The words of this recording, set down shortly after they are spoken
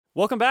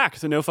Welcome back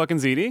to No Fucking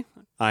ZD.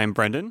 I'm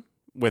Brendan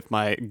with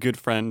my good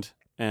friend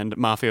and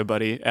mafia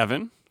buddy,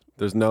 Evan.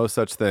 There's no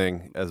such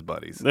thing as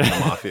buddies in the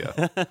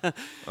mafia.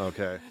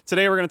 Okay.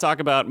 Today we're going to talk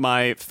about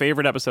my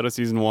favorite episode of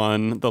season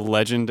 1, The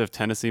Legend of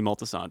Tennessee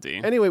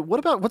Moltisanti. Anyway,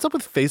 what's up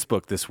with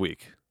Facebook this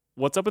week?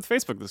 What's up with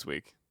Facebook this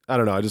week? I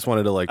don't know. I just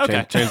wanted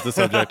to change the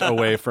subject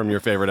away from your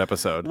favorite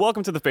episode.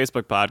 Welcome to the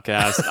Facebook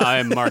podcast.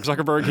 I'm Mark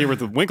Zuckerberg here with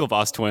the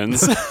Winklevoss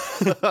twins.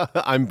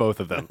 I'm both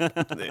of them.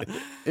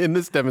 In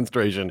this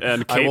demonstration,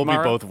 And I Kate will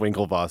Mara? be both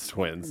Winklevoss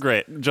twins.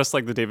 Great. Just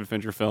like the David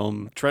Fincher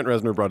film. Trent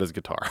Reznor brought his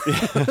guitar.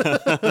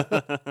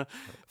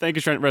 Thank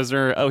you, Trent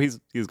Reznor. Oh, he's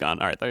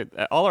gone. All right.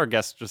 All our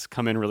guests just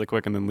come in really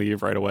quick and then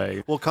leave right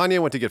away. Well, Kanye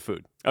went to get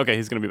food. Okay,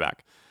 he's going to be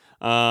back.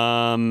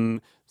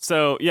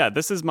 So, yeah,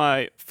 this is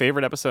my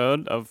favorite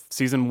episode of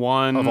season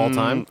 1. Of all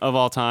time? Of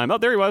all time. Oh,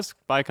 there he was.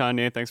 Bye,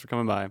 Kanye. Thanks for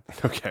coming by.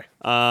 Okay.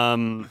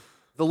 Um,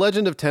 The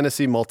Legend of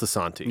Tennessee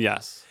Moltisanti.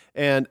 yes.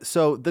 And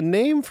so the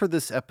name for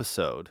this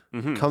episode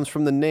comes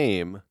from the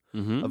name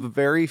of a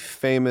very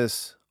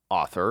famous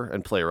author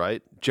and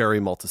playwright, Jerry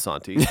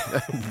Moltisanti.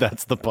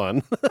 That's the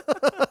pun.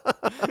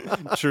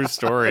 True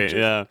story.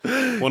 Yeah.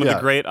 One of the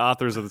great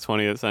authors of the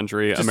 20th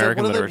century Just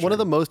American literature. one of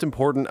the most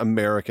important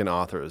American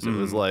authors. It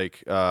was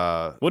like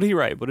What did he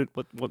write?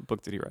 What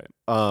book did he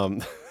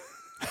write?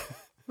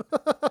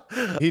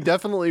 he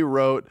definitely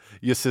wrote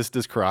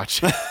Yasista's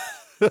Crotch.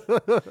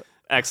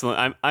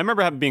 Excellent. I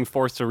remember being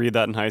forced to read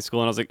that in high school,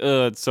 and I was like,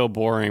 ugh, it's so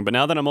boring. But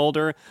now that I'm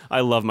older, I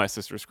love My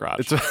Sister's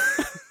Crotch.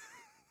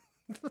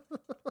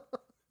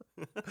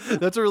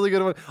 That's a really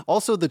good one.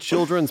 Also, the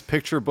children's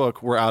picture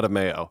book We're Out of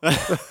Mayo.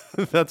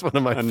 That's one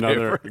of my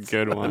Another favorites.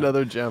 good one.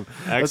 Another gem.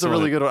 That's a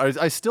really good one.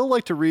 I still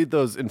like to read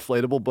those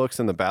inflatable books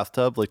in the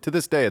bathtub. Like to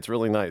this day, it's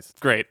really nice.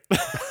 Great.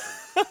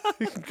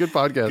 Good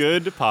podcast.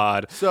 Good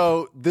pod.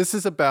 So this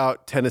is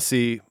about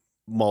Tennessee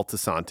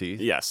Moltisanti.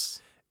 Yes.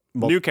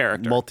 New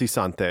character.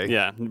 Moltisanti.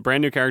 Yeah,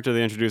 brand new character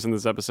they introduced in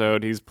this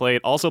episode. He's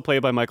also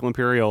played by Michael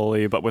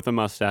Imperioli, but with a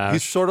mustache.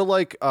 He's sort of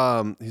like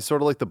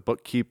the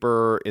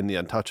bookkeeper in The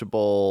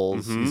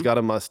Untouchables. He's got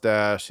a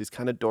mustache. He's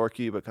kind of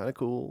dorky but kind of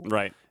cool.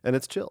 Right. And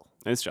it's chill.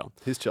 It's chill.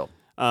 He's chill.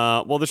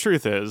 Well, the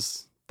truth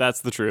is,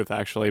 that's the truth,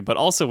 actually. But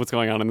also what's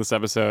going on in this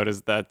episode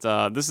is that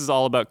this is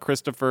all about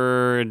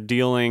Christopher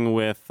dealing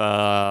with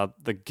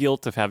the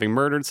guilt of having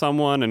murdered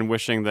someone and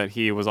wishing that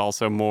he was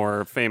also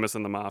more famous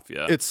in the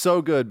mafia. It's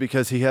so good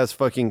because he has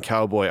fucking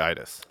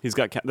cowboy-itis. He's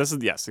got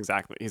yes,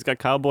 exactly. He's got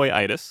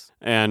cowboy-itis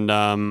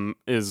and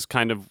is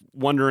kind of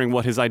wondering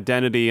what his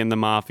identity in the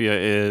mafia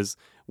is,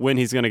 when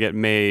he's going to get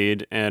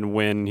made, and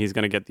when he's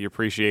going to get the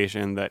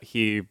appreciation that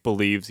he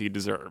believes he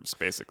deserves,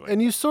 basically.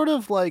 And you sort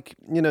of like,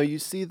 you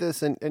see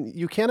this and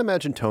you can't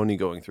imagine Tony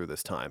going through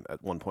this time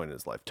at one point in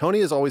his life. Tony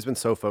has always been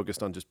so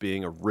focused on just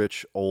being a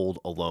rich, old,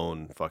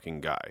 alone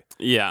fucking guy.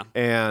 Yeah.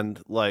 And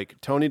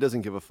like Tony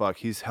doesn't give a fuck.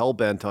 He's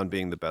hell-bent on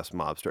being the best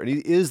mobster. And he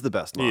is the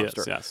best mobster.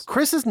 He is, yes.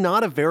 Chris is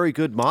not a very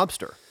good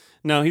mobster.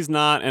 No, he's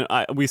not. And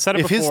we said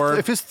it before.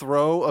 If his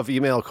throw of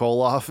email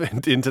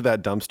Koloff into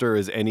that dumpster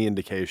is any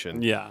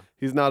indication, yeah.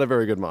 he's not a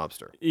very good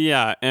mobster.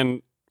 Yeah,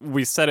 and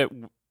we said it.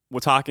 We're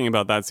talking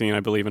about that scene,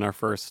 I believe, in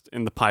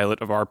the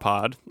pilot of our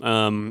pod.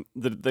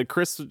 The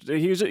Chris,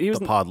 he was The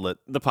podlet.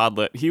 The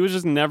podlet. He was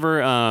just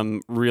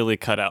never really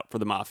cut out for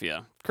the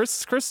mafia.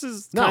 Chris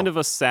is kind of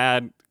a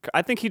sad.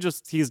 I think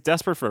he's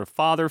desperate for a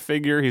father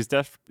figure. He's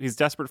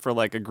desperate for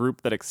like a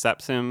group that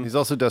accepts him. He's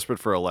also desperate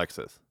for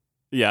Alexis.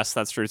 Yes,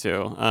 that's true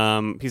too.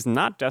 He's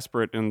not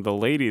desperate in the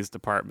ladies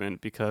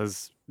department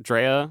because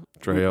Drea,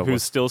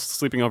 who's still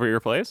sleeping over at your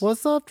place.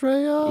 What's up,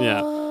 Drea?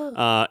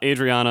 Yeah.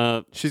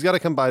 Adriana. She's got to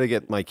come by to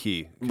get my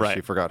key. Right.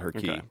 She forgot her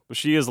key. Okay.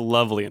 She is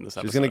lovely in this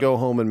episode. She's going to go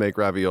home and make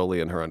ravioli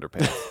in her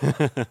underpants.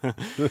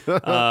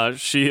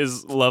 She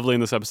is lovely in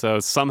this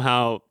episode.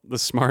 Somehow the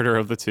smarter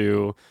of the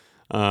two.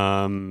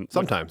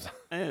 Sometimes.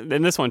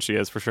 In this one, she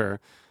is for sure.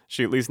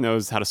 She at least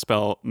knows how to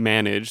spell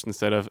managed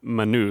instead of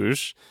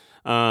manouge.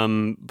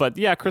 But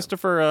yeah,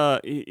 Christopher,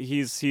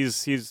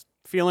 he's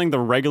feeling the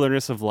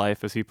regularness of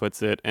life, as he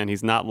puts it, and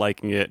he's not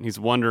liking it. He's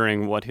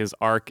wondering what his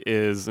arc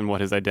is and what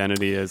his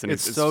identity is, and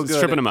it's so good.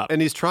 tripping him up. And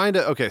he's trying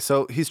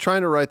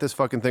to write this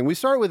fucking thing. We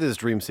start with his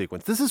dream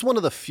sequence. This is one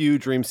of the few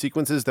dream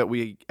sequences that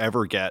we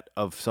ever get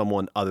of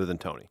someone other than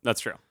Tony.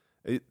 That's true.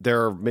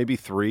 There are maybe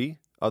 3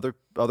 other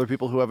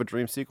people who have a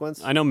dream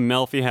sequence. I know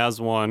Melfi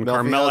has one. Melfi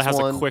Carmela has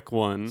one. a quick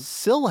one.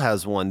 Syl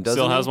has one, doesn't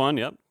he? Syl has one.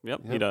 Yep,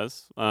 he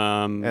does.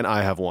 And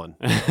I have one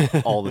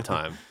all the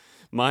time.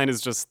 Mine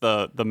is just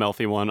the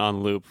Melfi one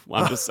on loop.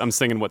 I'm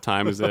singing "What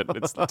Time Is It?"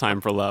 It's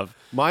time for love.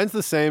 Mine's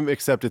the same,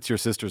 except it's your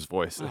sister's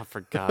voice. Oh,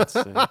 for God's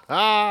sake!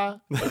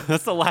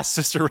 That's the last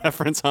sister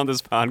reference on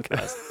this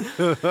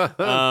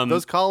podcast.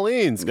 Those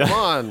Colleens, come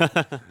on.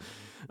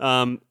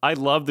 I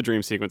love the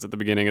dream sequence at the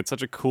beginning. It's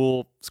such a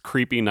cool,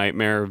 creepy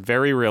nightmare,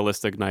 very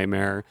realistic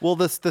nightmare. Well,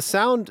 the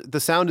sound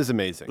is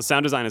amazing. The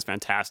sound design is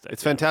fantastic.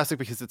 It's fantastic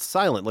because it's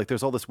silent. Like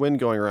there's all this wind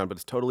going around, but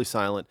it's totally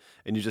silent,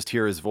 and you just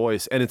hear his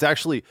voice. And it's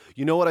actually,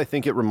 you know what I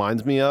think it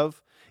reminds me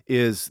of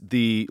is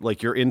the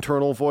like your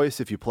internal voice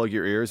if you plug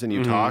your ears and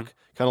you talk,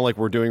 kind of like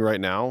we're doing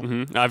right now.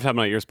 I've had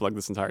my ears plugged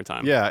this entire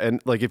time. Yeah,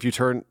 and like if you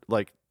turn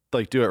like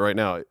do it right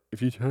now.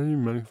 If you turn your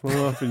microphone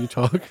off and you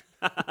talk,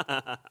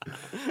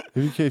 if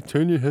you can't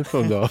turn your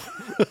headphones off.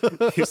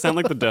 You sound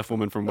like the deaf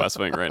woman from West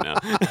Wing right now.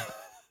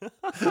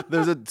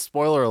 There's a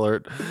spoiler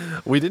alert.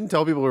 We didn't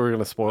tell people we were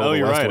going to spoil. Oh, the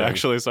you're West right. Wing.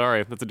 Actually,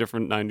 sorry. That's a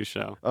different 90s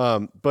show.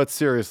 But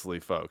seriously,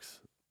 folks.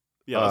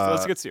 Yeah,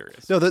 let's get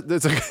serious. No,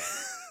 that's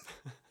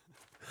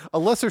a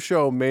lesser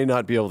show may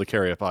not be able to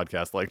carry a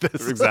podcast like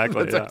this.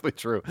 Exactly. That's actually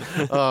true.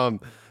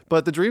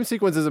 But the dream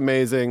sequence is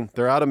amazing.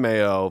 They're out of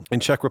Mayo. In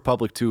Czech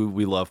Republic too,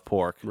 we love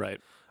pork. Right.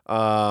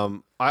 I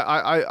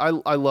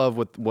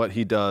love what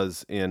he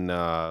does in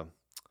that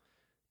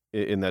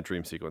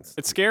dream sequence.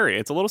 It's scary.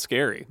 It's a little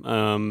scary.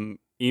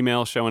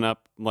 Email showing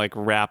up like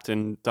wrapped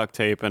in duct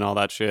tape and all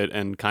that shit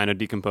and kind of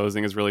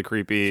decomposing is really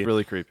creepy. It's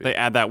really creepy. They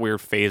add that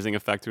weird phasing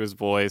effect to his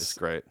voice. It's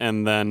great.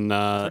 And then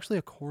it's actually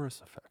a chorus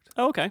effect.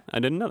 Oh, okay. I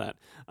didn't know that.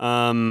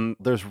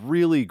 There's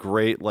really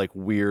great like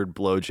weird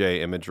blow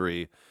jay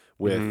imagery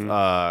with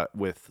Carmela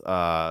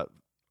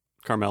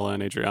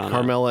and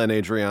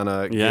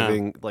Adriana.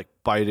 giving like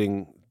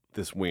biting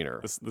this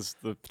wiener.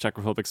 The Czech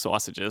Republic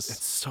sausages.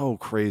 It's so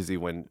crazy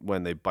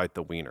when they bite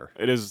the wiener.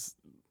 It is.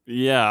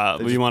 Yeah.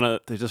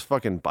 They just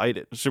fucking bite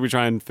it. Should we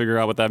try and figure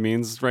out what that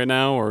means right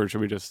now, or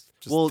should we just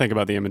think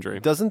about the imagery?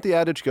 Doesn't the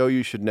adage go,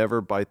 you should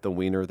never bite the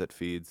wiener that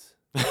feeds?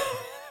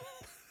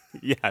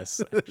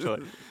 Yes,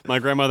 actually. My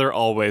grandmother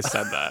always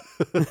said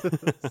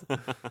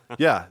that.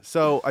 Yeah,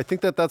 so I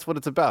think that's what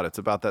it's about. It's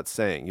about that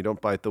saying, you don't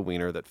bite the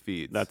wiener that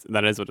feeds.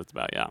 That is what it's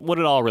about, yeah. What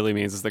it all really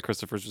means is that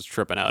Christopher's just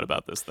tripping out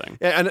about this thing.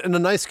 And a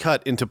nice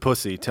cut into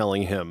Pussy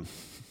telling him.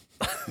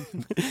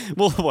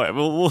 We'll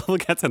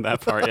get to that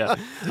part, yeah.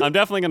 I'm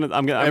definitely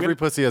gonna... Every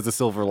pussy has a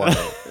silver lining,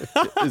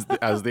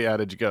 as the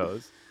adage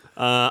goes.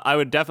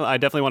 I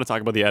definitely want to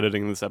talk about the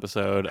editing in this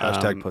episode.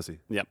 Hashtag pussy.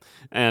 Yeah.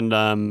 And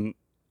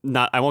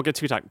I won't get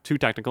too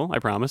technical, I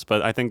promise,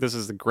 but I think this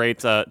is a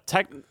great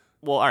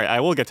well, all right, I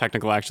will get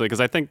technical actually,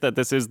 because I think that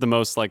this is the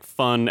most like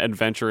fun,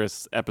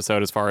 adventurous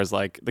episode as far as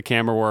like the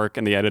camera work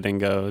and the editing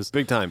goes.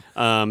 Big time.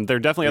 They're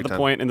definitely at the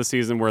point in the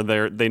season where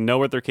they know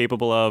what they're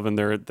capable of, and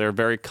they're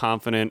very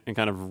confident and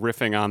kind of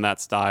riffing on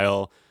that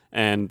style,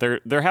 and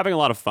they're having a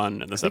lot of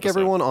fun in this episode. I think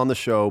everyone on the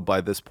show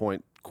by this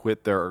point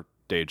quit their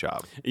day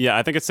job. Yeah,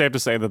 I think it's safe to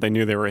say that they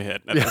knew they were a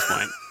hit at this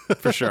point,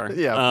 for sure.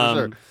 Yeah, for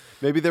sure.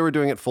 Maybe they were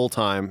doing it full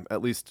time,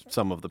 at least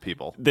some of the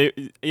people.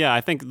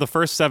 I think the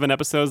first 7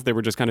 episodes they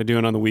were just kind of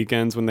doing on the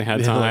weekends when they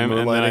had time.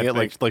 And then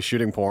like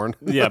shooting porn.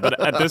 Yeah, but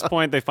at this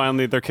point, their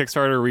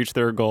Kickstarter reached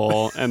their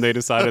goal, and they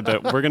decided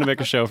that we're going to make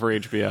a show for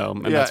HBO,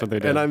 and that's what they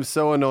did. And I'm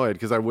so annoyed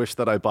because I wish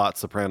that I bought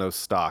Sopranos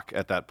stock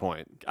at that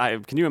point.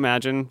 Can you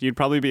imagine? You'd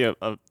probably be a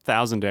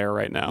thousandaire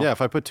right now. Yeah,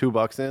 if I put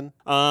 $2 in.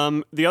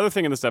 The other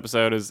thing in this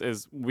episode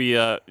is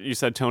you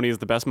said Tony is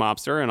the best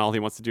mobster, and all he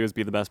wants to do is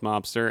be the best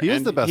mobster. He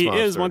is the best mobster. He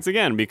is once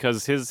again because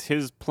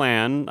his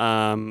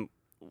plan,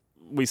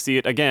 we see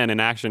it again in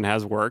action,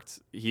 has worked.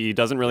 He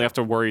doesn't really have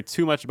to worry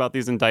too much about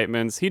these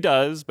indictments. He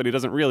does, but he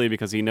doesn't really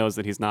because he knows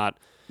that he's not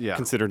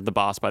considered the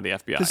boss by the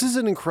FBI. This is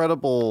an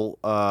incredible.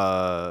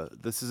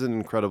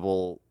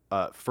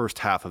 First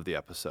half of the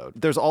episode.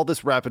 There's all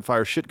this rapid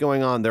fire shit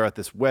going on. They're at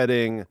this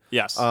wedding.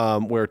 Yes.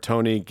 Where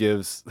Tony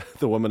gives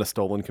the woman a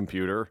stolen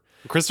computer.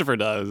 Christopher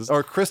does.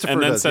 Or Christopher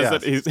and then does,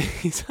 says yes. that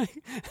he's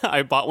like,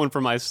 I bought one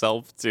for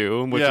myself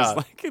too, which is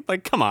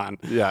like, come on.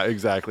 Yeah,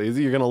 exactly.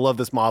 You're going to love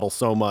this model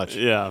so much.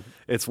 Yeah.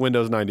 It's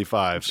Windows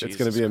 95. Jesus it's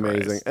going to be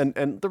amazing. Christ.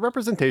 And the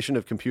representation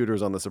of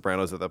computers on The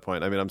Sopranos at that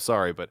point, I mean, I'm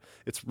sorry, but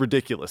it's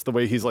ridiculous. The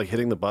way he's like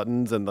hitting the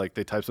buttons and like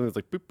they type something, it's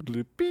like beep,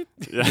 beep, beep.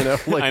 Yeah. You know,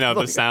 like, I know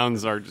the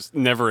sounds are just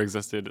never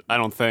existed. I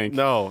don't think.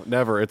 No,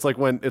 never. It's like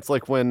when the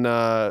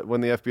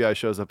FBI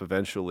shows up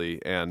eventually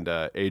and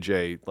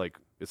AJ like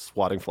is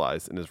swatting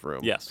flies in his room.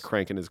 Yes.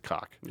 Cranking his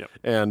cock. Yep.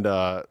 And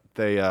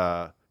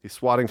he's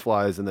swatting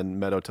flies, and then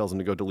Meadow tells him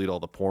to go delete all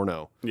the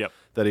porno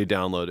that he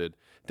downloaded.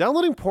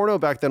 Downloading porno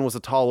back then was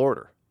a tall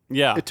order.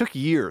 Yeah. It took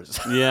years.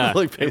 Yeah.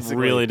 Like basically. It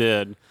really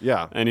did.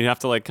 Yeah. And you have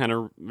to like kind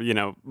of,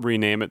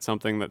 rename it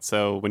something that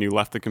so when you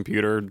left the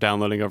computer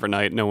downloading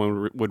overnight, no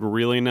one would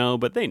really know,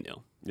 but they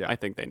knew. Yeah. I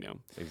think they knew.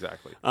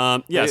 Exactly.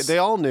 Yes. They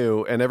all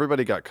knew, and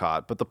everybody got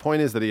caught. But the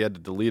point is that he had to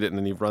delete it, and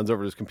then he runs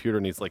over to his computer,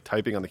 and he's like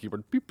typing on the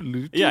keyboard.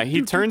 Yeah,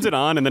 he turns it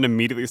on and then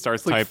immediately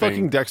starts like typing.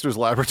 Fucking Dexter's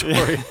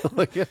Laboratory.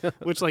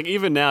 Which, like,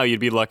 even now, you'd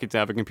be lucky to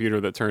have a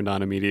computer that turned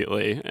on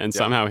immediately, and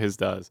somehow his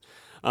does.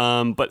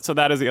 But so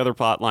that is the other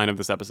plot line of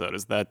this episode,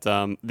 is that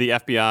the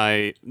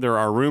FBI, there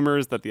are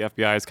rumors that the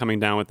FBI is coming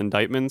down with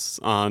indictments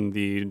on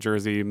the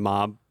Jersey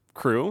mob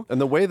crew. And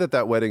the way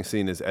that wedding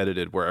scene is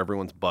edited, where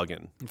everyone's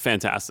bugging,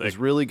 fantastic. It's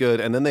really good.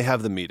 And then they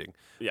have the meeting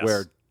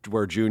Yes.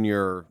 where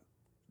Junior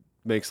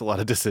makes a lot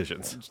of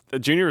decisions.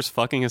 Junior is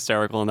fucking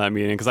hysterical in that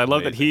meeting because I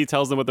love that he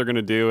tells them what they're going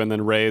to do, and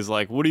then Ray's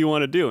like, "What do you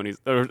want to do?" And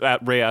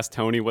Ray asks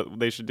Tony what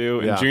they should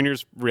do, and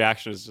Junior's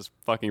reaction is just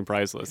fucking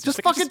priceless.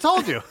 Just fucking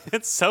told you.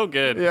 It's so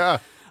good. Yeah.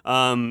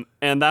 And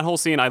that whole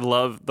scene, I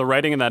love. The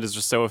writing in that is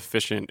just so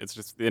efficient. It's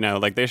just,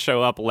 like they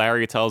show up,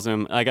 Larry tells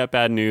him, I got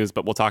bad news,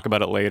 but we'll talk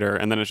about it later.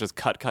 And then it's just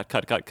cut.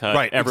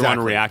 Right, Everyone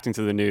exactly. reacting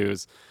to the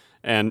news.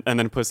 And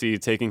then Pussy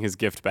taking his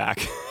gift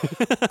back.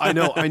 I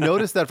know. I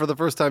noticed that for the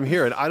first time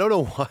here, and I don't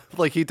know why.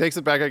 Like, he takes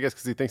it back, I guess,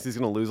 because he thinks he's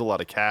going to lose a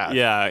lot of cash.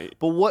 Yeah.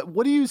 But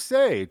what do you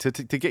say to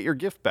get your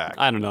gift back?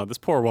 I don't know. This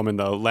poor woman,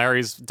 though.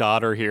 Larry's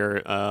daughter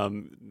here,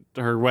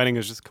 her wedding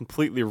is just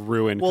completely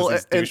ruined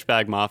because these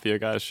douchebag mafia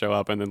guys show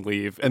up and then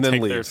leave and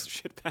take their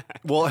shit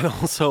back. Well, and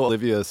also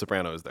Olivia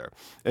Soprano is there.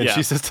 And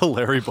she says to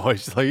Larry Boy,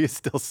 she's like, you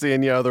still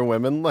seeing you other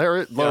women,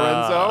 Lorenzo?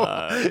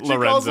 She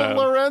calls him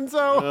Lorenzo.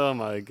 Oh,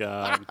 my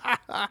God.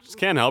 Just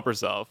can't help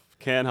herself.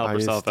 Can't help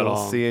herself at all.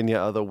 Still seeing you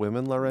other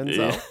women,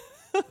 Lorenzo?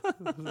 Yeah.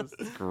 This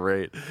is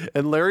great.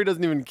 And Larry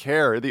doesn't even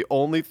care. The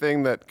only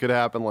thing that could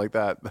happen like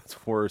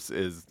that's worse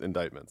is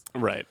indictments.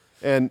 Right.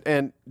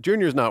 And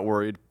Junior's not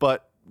worried,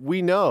 but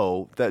we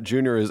know that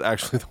Junior is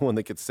actually the one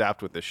that gets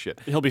sapped with this shit.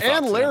 He'll be fucked.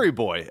 And Larry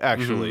Boy,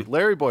 actually. Mm-hmm.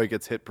 Larry Boy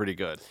gets hit pretty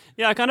good.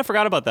 Yeah, I kind of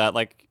forgot about that.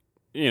 Like,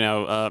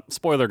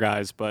 spoiler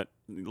guys, but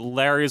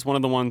Larry is one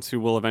of the ones who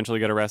will eventually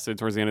get arrested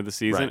towards the end of the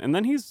season. Right. And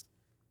then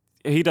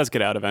he does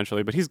get out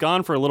eventually, but he's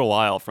gone for a little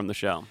while from the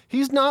show.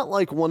 He's not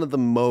like one of the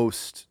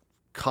most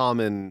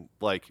common,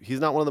 like, he's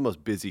not one of the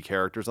most busy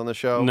characters on the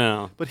show.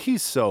 No. But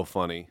he's so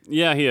funny.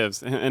 Yeah, he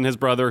is. And his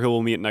brother, who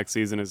we'll meet next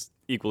season, is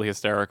equally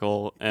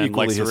hysterical. And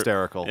equally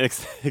hysterical.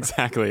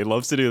 Exactly.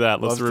 Loves to do that.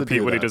 Loves to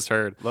repeat what he just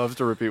heard. Loves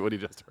to repeat what he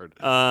just heard.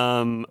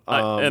 And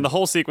the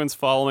whole sequence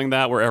following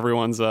that where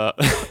everyone's,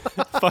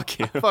 fuck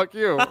you. Fuck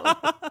you.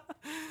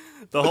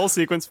 The whole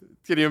sequence.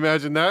 Can you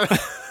imagine that?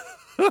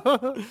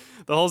 The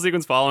whole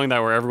sequence following that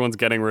where everyone's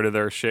getting rid of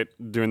their shit,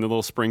 doing the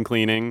little spring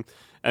cleaning,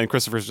 and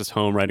Christopher's just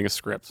home writing a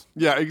script.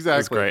 Yeah, exactly.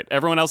 It's great.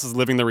 Everyone else is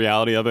living the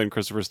reality of it, and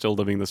Christopher's still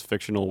living this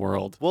fictional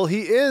world. Well,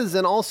 he is,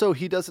 and also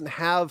he doesn't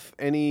have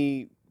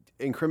any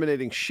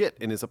incriminating shit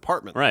in his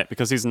apartment. Right,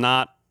 because he's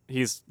not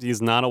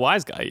a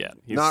wise guy yet.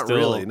 He's not still,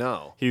 really,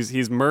 no.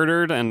 He's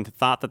murdered and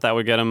thought that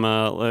would get him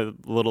a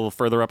little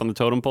further up on the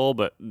totem pole,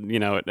 but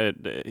no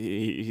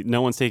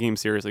one's taking him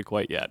seriously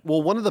quite yet.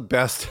 Well, one of the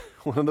best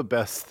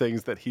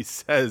things that he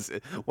says,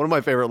 one of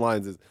my favorite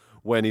lines is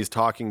when he's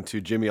talking to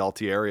Jimmy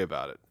Altieri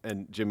about it,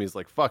 and Jimmy's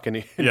like, "Fuck,"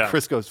 and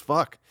Chris goes,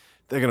 "Fuck,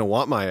 they're gonna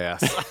want my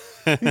ass."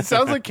 He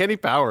sounds like Kenny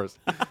Powers.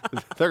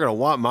 They're gonna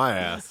want my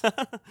ass.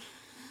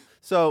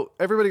 So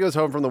everybody goes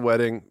home from the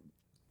wedding.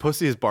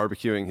 Pussy is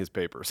barbecuing his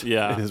papers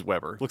in his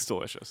Weber. Looks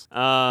delicious.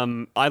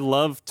 I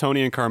love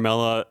Tony and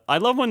Carmela. I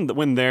love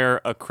when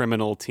they're a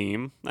criminal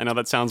team. I know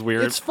that sounds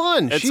weird. It's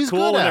fun. She's cool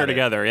good when at they're it.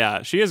 together.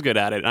 Yeah, she is good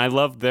at it. And I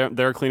love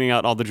they're cleaning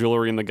out all the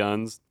jewelry and the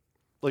guns.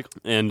 Like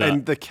and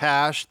the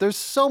cash. There's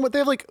so much. They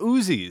have like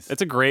Uzis.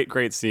 It's a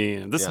great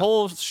scene. This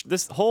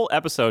whole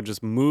episode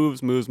just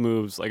moves.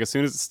 Like as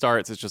soon as it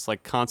starts, it's just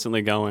like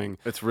constantly going.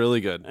 It's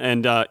really good.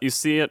 And you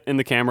see it in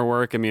the camera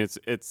work. I mean,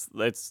 it's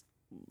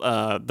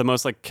the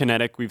most like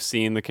kinetic we've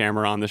seen the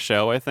camera on the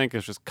show. I think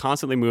it's just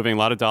constantly moving. A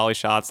lot of dolly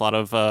shots. A lot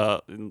of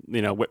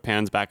whip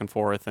pans back and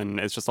forth, and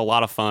it's just a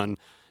lot of fun.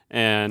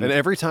 And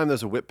every time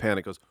there's a whip pan,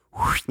 it goes.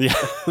 Whoosh. Yeah,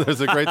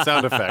 there's a great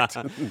sound effect.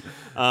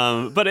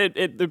 But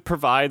it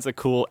provides a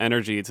cool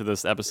energy to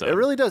this episode. It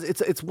really does.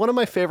 It's one of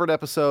my favorite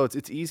episodes.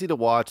 It's easy to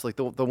watch. Like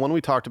the one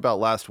we talked about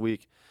last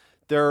week.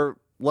 They're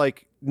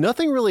like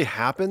nothing really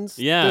happens.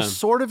 Yeah, there's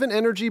sort of an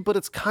energy, but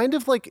it's kind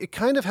of like it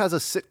kind of has a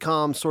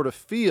sitcom sort of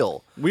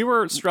feel. We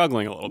were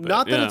struggling a little bit.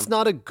 Not that it's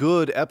not a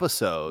good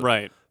episode,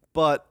 right?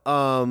 But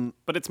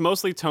it's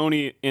mostly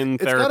Tony in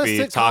therapy it's got a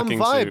sitcom talking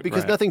vibe to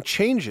because nothing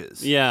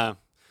changes.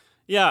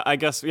 Yeah, I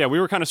guess, we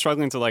were kind of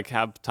struggling to like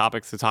have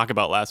topics to talk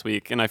about last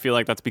week, and I feel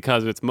like that's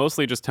because it's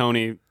mostly just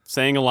Tony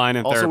saying a line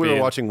in therapy. Also, we were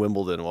watching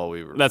Wimbledon while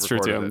we were That's true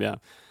too, yeah.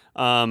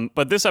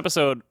 But this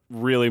episode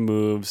really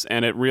moves,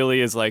 and it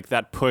really is like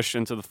that push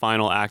into the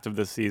final act of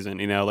this season,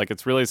 like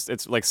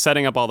it's like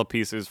setting up all the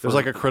pieces. There's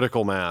like a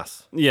critical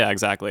mass. Yeah,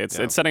 exactly.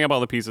 It's setting up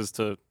all the pieces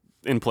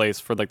in place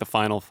for like the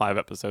final 5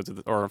 episodes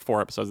or 4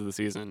 episodes of the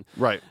season.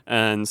 Right.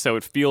 And so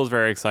it feels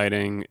very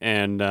exciting,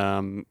 and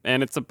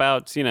it's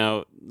about,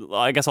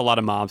 I guess a lot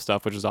of mob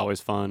stuff, which is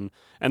always fun.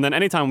 And then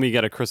anytime we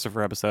get a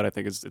Christopher episode, I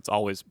think it's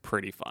always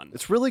pretty fun.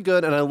 It's really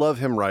good, and I love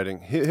him writing.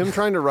 Him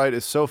trying to write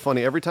is so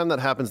funny. Every time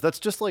that happens, that's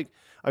just like,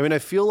 I mean, I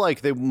feel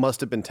like they must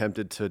have been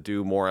tempted to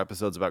do more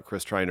episodes about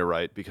Chris trying to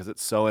write because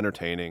it's so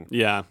entertaining.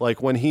 Yeah.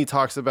 Like when he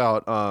talks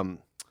about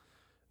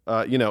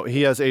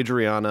he has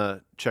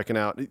Adriana checking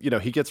out,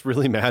 he gets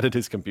really mad at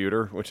his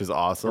computer, which is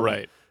awesome.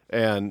 Right.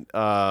 And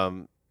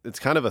it's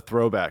kind of a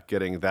throwback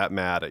getting that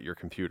mad at your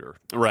computer.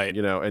 Right.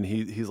 And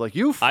he's like,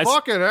 you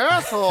fucking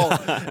asshole.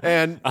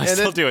 And I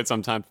still do it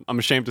sometimes. I'm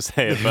ashamed to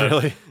say it, but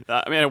really?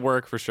 I mean, at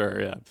work for sure.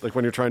 Yeah. Like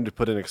when you're trying to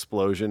put an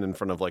explosion in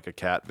front of like a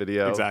cat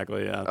video.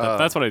 Exactly. Yeah.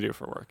 That's what I do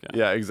for work. Yeah.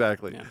 Yeah,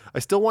 exactly. Yeah. I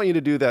still want you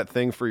to do that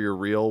thing for your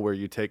reel where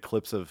you take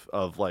clips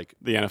of like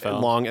the NFL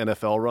long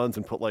NFL runs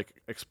and put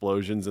like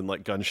explosions and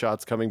like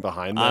gunshots coming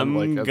behind them.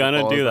 I'm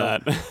gonna do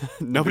that.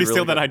 Nobody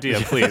steal that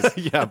idea, please.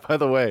 Yeah. By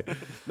the way,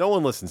 no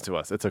one listens to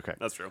us. It's okay.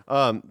 That's true.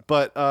 true.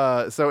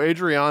 But so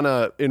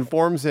Adriana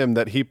informs him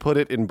that he put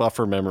it in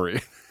buffer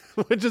memory.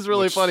 Which is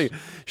really funny.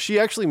 She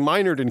actually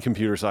minored in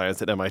computer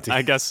science at MIT.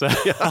 I guess so.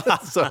 Yeah,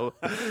 so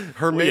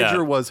her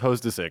major was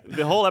hostessing.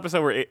 The whole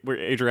episode where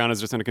Adriana's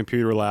just in a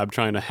computer lab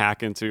trying to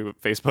hack into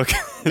Facebook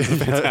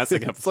is a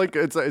fantastic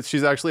episode.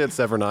 She's actually at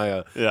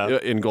Severnaya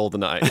in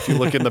GoldenEye. If you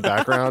look in the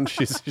background,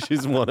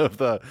 she's one of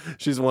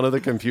the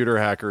computer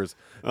hackers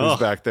who's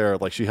back there.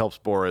 Like she helps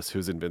Boris,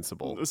 who's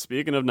invincible.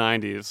 Speaking of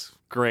 90s,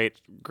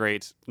 great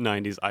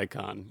 90s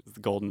icon, the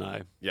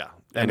GoldenEye. Yeah.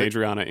 And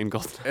Adriana in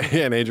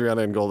GoldenEye. And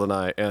Adriana in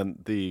GoldenEye and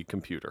the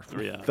computer.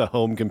 Yeah. The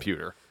home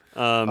computer.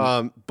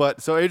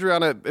 But so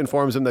Adriana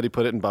informs him that he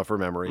put it in buffer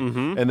memory.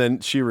 And then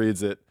she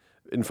reads it,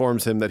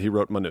 informs him that he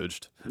wrote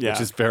Manujed,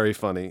 which is very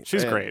funny.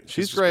 She's great.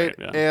 She's great.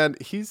 Yeah.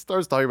 And he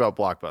starts talking about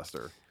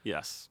Blockbuster.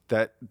 Yes.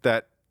 That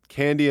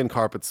candy and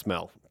carpet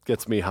smell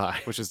gets me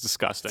high. Which is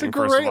disgusting. It's a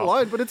great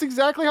line, but it's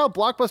exactly how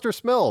Blockbuster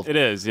smelled. It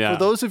is, yeah. For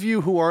those of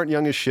you who aren't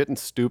young as shit and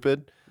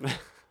stupid.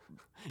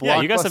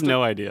 Yeah, you guys have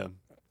no idea.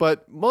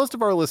 But most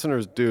of our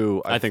listeners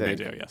do, I think. They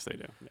do. Yes, they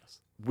do. Yes.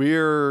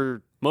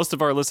 Most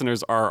of our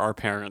listeners are our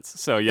parents.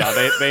 So,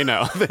 yeah, they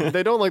know.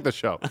 they don't like the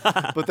show,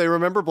 but they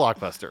remember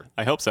Blockbuster.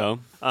 I hope so.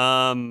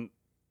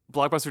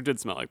 Blockbuster did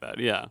smell like that,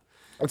 yeah.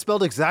 It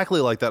smelled exactly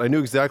like that. I knew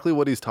exactly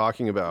what he's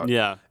talking about.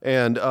 Yeah.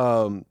 And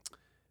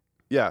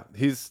yeah,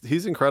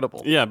 he's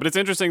incredible. Yeah, but it's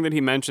interesting that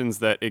he mentions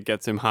that it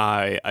gets him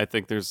high. I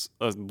think there's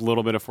a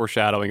little bit of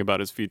foreshadowing about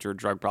his future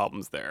drug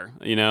problems there,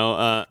 you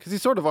know? Because he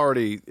sort of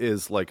already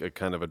is like a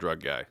kind of a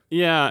drug guy.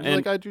 Yeah. He's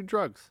like, I do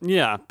drugs.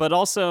 Yeah, but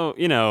also,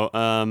 you know,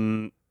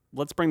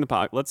 let's bring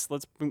let's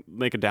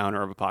make a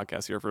downer of a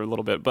podcast here for a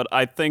little bit. But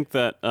I think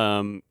that,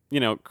 you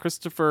know,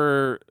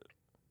 Christopher,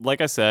 like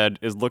I said,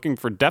 is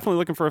definitely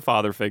looking for a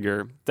father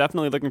figure,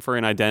 definitely looking for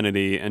an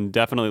identity, and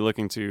definitely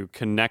looking to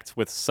connect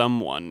with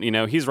someone. You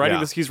know, he's writing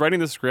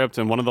the script,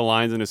 and one of the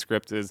lines in his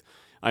script is,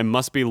 "I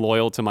must be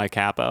loyal to my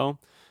capo."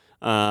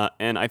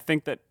 And I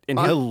think that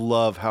I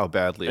love how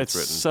badly it's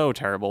written. It's so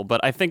terrible,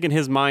 but I think in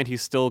his mind he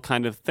still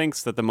kind of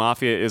thinks that the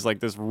mafia is like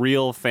this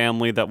real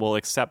family that will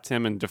accept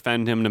him and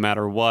defend him no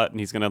matter what, and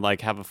he's gonna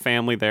like have a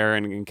family there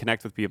and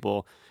connect with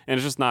people, and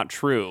it's just not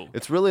true.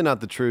 It's really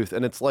not the truth,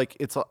 and it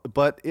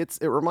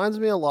reminds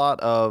me a lot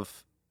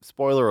of,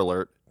 spoiler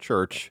alert,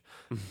 Church,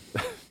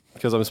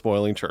 because I'm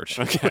spoiling Church.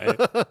 Okay,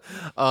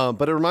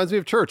 but it reminds me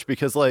of Church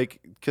because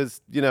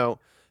you know,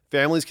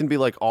 families can be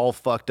like all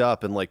fucked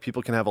up and like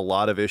people can have a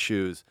lot of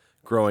issues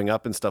growing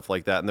up and stuff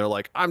like that. And they're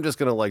like, I'm just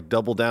going to like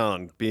double down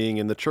on being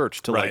in the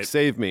church to like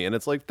save me. And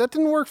it's like, that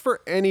didn't work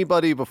for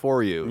anybody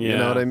before you. Yeah. You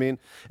know what I mean?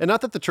 And not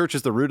that the church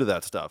is the root of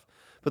that stuff,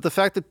 but the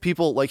fact that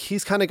people like,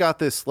 he's kind of got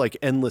this like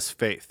endless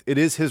faith. It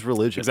is his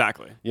religion.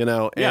 Exactly. You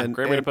know? Yeah,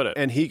 great way to put it.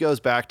 And he goes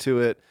back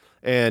to it.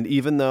 And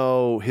even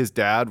though his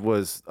dad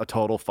was a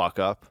total fuck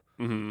up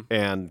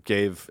and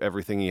gave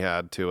everything he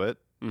had to it,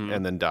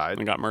 and then died.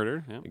 And got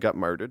murdered. Yeah. He got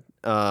murdered.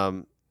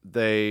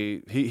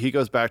 He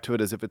goes back to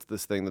it as if it's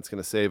this thing that's going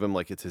to save him,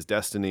 like it's his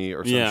destiny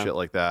or some shit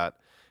like that.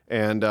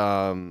 And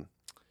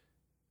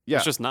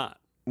it's just not.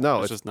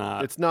 No, it's just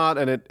not. It's not,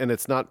 and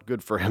it's not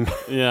good for him.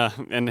 Yeah,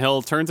 and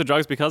he'll turn to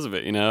drugs because of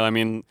it. You know, I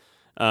mean.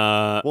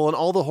 Well, and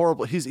all the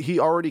horrible, he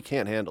already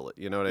can't handle it.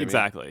 You know what I mean?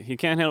 Exactly. He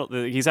can't handle.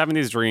 He's having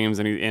these dreams,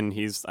 and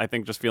he's I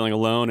think just feeling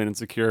alone and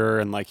insecure,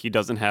 and like he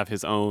doesn't have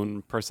his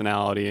own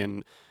personality,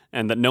 and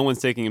that no one's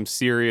taking him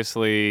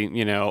seriously.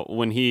 You know,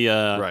 when he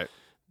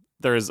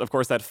there's of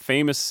course that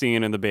famous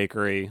scene in the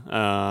bakery.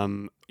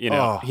 You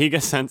know, he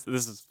gets sent.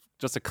 This is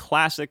just a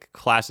classic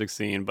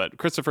scene, but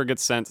Christopher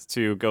gets sent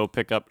to go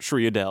pick up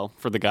Shri Adele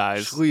for the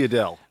guys. Shri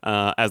Adele.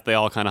 As they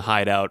all kind of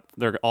hide out.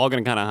 They're all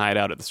going to kind of hide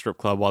out at the strip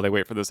club while they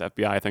wait for this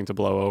FBI thing to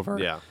blow over.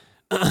 Yeah.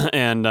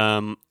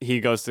 And he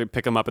goes to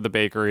pick him up at the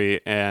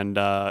bakery, and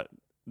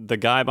the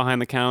guy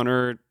behind the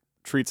counter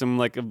treats him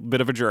like a bit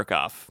of a jerk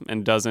off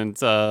and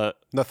doesn't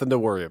nothing to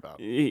worry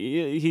about.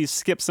 He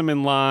skips him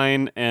in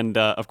line, and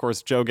of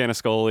course Joe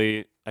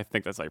Ganascoli, I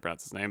think that's how you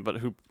pronounce his name, but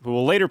who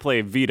will later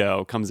play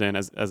Vito, comes in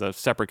as a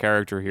separate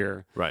character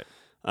here. Right.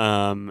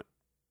 What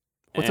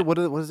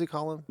does he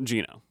call him?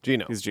 Gino.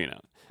 He's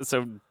Gino.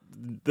 So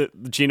the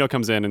Gino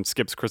comes in and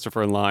skips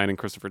Christopher in line, and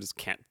Christopher just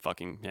can't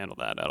fucking handle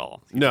that at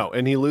all. No,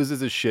 and he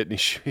loses his shit, and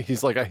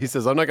he's like, he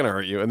says, I'm not going to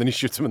hurt you, and then he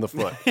shoots him in the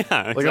foot. Yeah,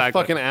 exactly. Like a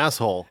fucking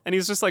asshole. And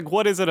he's just like,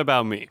 what is it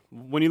about me?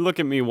 When you look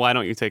at me, why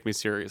don't you take me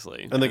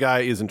seriously? And the guy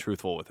isn't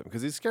truthful with him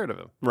because he's scared of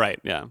him. Right,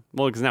 yeah.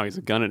 Well, because now he's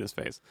a gun in his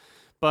face.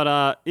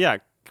 But yeah,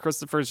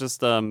 Christopher's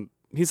just,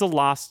 he's a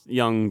lost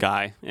young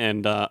guy,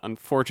 and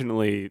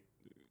unfortunately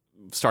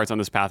starts on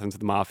this path into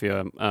the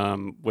mafia,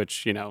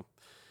 which, you know,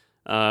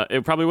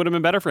 it probably would have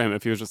been better for him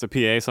if he was just a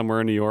PA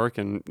somewhere in New York.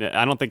 And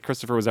I don't think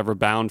Christopher was ever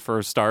bound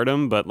for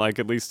stardom, but like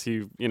at least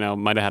he, you know,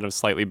 might have had a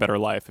slightly better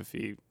life if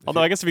he.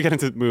 Although I guess if you get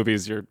into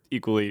movies, you're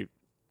equally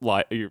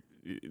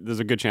there's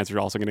a good chance you're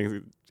also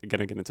going to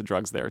get into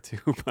drugs there too.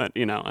 But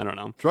you know, I don't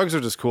know. Drugs are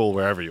just cool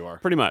wherever you are.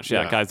 Pretty much,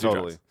 yeah. Guys do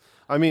drugs.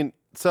 I mean,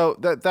 so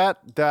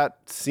that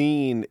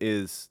scene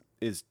is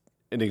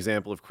an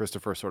example of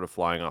Christopher sort of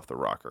flying off the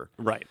rocker.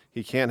 Right.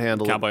 He can't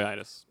handle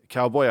Cowboyitis.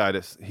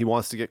 Cowboyitis, he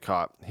wants to get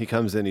caught. He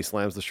comes in, he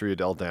slams the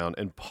Shriadel down,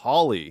 and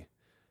Paulie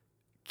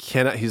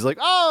he's like,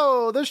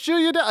 oh, the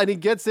Shriadel, and he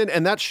gets in,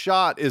 and that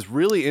shot is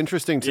really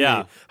interesting to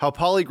me. How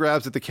Paulie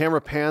grabs it, the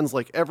camera pans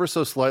like ever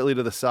so slightly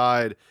to the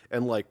side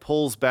and like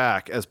pulls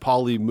back as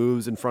Paulie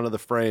moves in front of the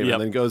frame and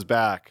then goes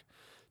back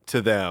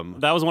to them.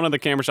 That was one of the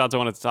camera shots I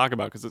wanted to talk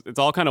about because it's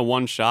all kind of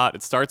one shot.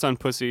 It starts on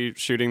Pussy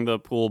shooting the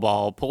pool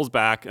ball, pulls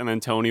back, and then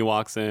Tony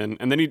walks in,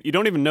 and then you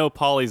don't even know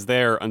Paulie's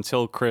there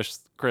until Chris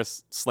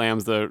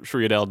slams the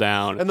Shriadel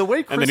down. And the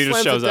way Chris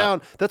slams it down,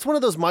 up. That's one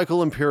of those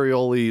Michael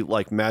Imperioli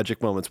like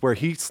magic moments where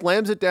he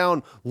slams it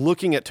down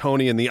looking at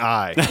Tony in the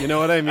eye. You know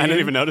what I mean? I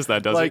didn't even notice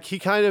that, does he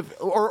kind of,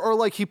 or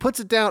like he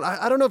puts it down.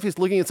 I don't know if he's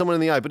looking at someone in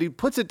the eye, but he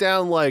puts it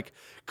down like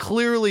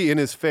clearly in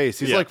his face.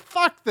 He's like,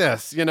 fuck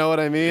this. You know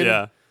what I mean?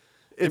 Yeah.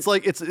 It's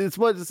like, it's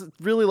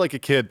really like a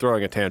kid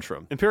throwing a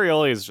tantrum.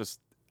 Imperioli is just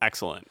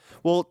excellent.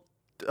 Well,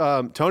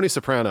 Tony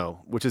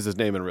Soprano, which is his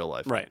name in real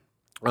life. Right.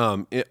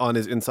 On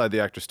his Inside the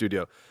Actor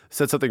Studio,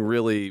 said something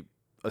really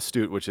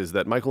astute, which is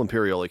that Michael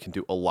Imperioli can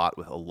do a lot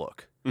with a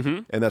look.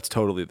 And that's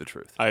totally the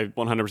truth. I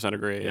 100%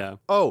 agree, yeah.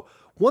 Oh,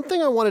 one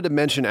thing I wanted to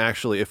mention,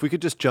 actually, if we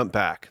could just jump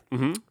back,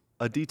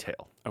 a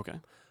detail. Okay.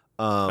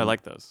 I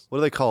like those. What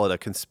do they call it? A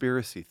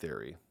conspiracy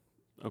theory.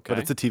 Okay. But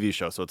it's a TV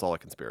show, so it's all a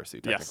conspiracy,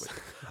 technically.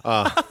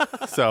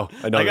 Yes. So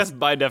I guess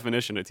by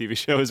definition, a TV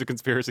show is a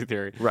conspiracy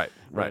theory. Right.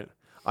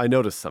 I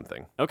noticed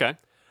something. Okay.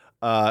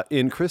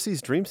 In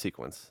Chrissy's dream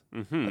sequence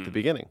at the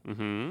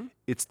beginning,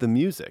 it's the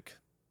music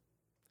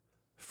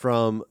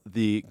from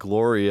the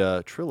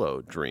Gloria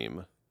Trillo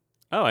dream.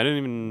 Oh, I didn't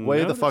even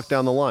Way the fuck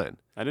down the line.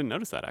 I didn't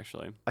notice that,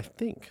 actually. I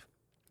think.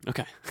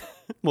 Okay.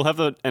 We'll have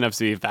the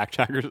NFC fact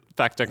checkers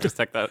check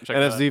that.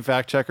 NFC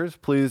fact checkers,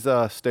 please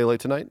stay late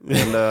tonight.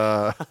 And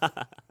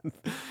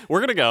we're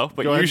gonna go,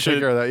 but go you should take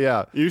care of that.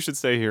 Yeah, you should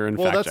stay here and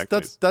fact check.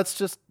 That's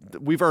just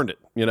we've earned it.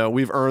 You know,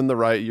 we've earned the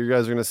right. You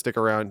guys are gonna stick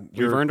around.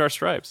 We've earned our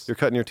stripes. You're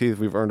cutting your teeth.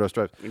 We've earned our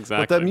stripes.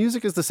 Exactly. But that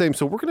music is the same,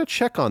 so we're gonna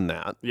check on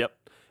that. Yep.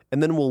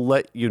 And then we'll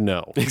let you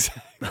know.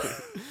 Exactly.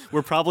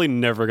 We're probably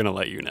never going to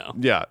let you know.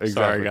 Yeah, exactly.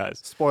 Sorry,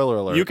 guys. Spoiler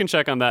alert. You can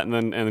check on that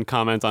and then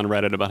comment on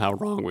Reddit about how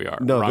wrong we are.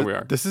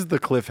 No, this is the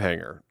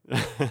cliffhanger.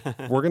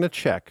 We're going to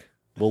check.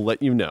 We'll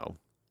let you know.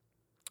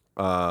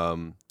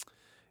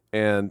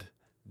 And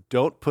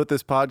don't put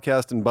this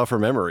podcast in buffer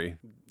memory.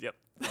 Yep.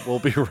 We'll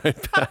be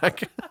right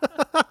back.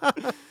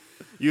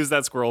 Use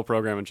that squirrel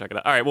program and check it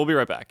out. All right, we'll be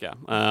right back. Yeah,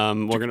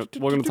 we're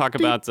gonna talk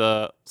about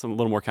some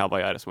little more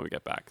Cowboyitis when we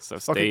get back. So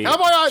stay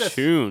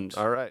tuned.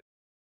 All right.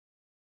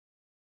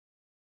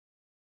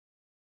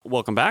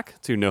 Welcome back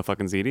to No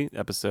Fucking ZD,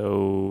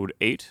 episode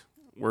 8.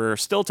 We're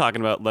still talking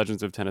about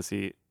Legends of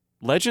Tennessee.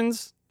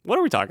 Legends? What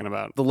are we talking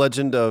about? The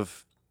Legend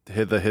of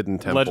the Hidden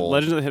Temple.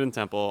 Legend of the Hidden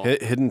Temple.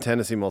 Hidden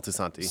Tennessee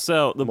Multisanti.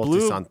 So the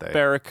Blue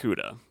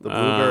Barracuda. The Blue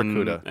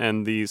Barracuda.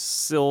 And the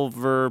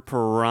Silver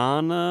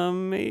Piranha,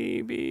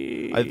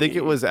 maybe? I think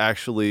it was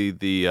actually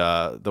the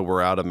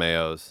We're Out of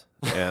Mayos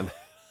and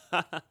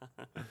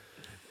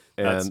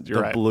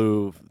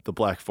the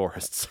Black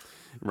Forests.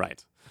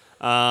 Right.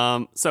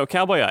 So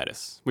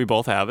Cowboyitis. We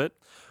both have it.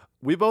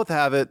 We both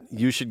have it.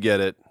 You should get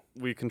it.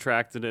 We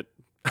contracted it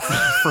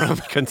from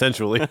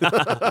consensually.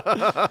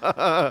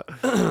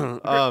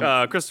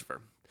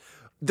 Christopher.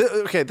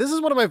 Okay, this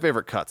is one of my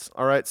favorite cuts.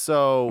 All right,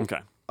 so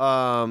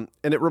and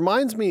it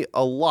reminds me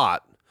a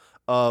lot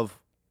of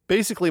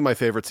basically my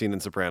favorite scene in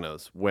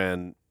Sopranos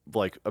when,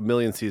 like, a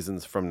million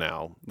seasons from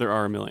now. There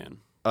are a million.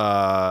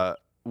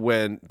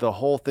 When the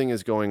whole thing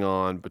is going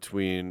on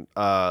between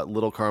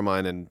Little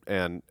Carmine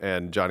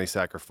and Johnny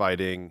Sack are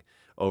fighting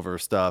over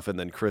stuff, and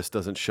then Chris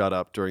doesn't shut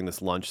up during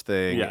this lunch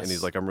thing, and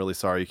he's like, "I'm really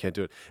sorry, you can't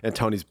do it." And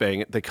Tony's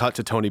banging. They cut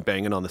to Tony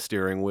banging on the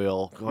steering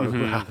wheel. Why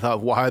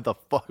the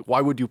fuck? Why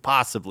would you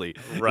possibly?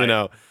 Right. You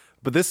know.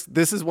 But this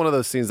is one of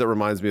those scenes that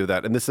reminds me of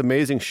that, and this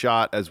amazing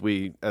shot as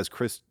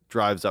Chris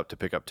drives up to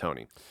pick up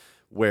Tony,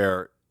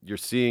 where you're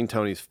seeing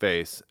Tony's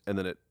face, and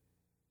then it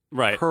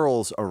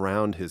curls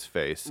around his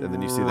face, and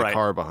then you see the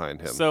car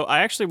behind him. So I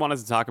actually wanted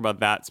to talk about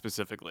that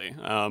specifically,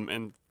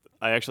 and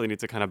I actually need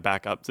to kind of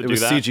back up to do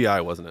that. It was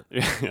CGI, wasn't it?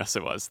 Yes,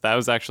 it was. That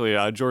was actually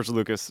George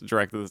Lucas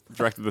directed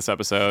this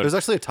episode. There's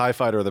actually a TIE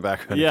fighter in the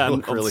background. Yeah,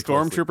 and really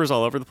stormtroopers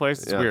all over the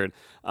place. It's weird.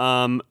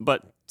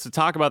 But to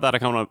talk about that, I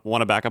kind of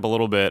want to back up a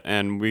little bit,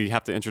 and we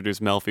have to introduce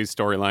Melfi's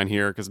storyline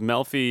here, because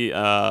Melfi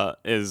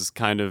is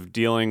kind of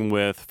dealing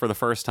with, for the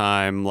first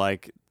time,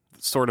 like,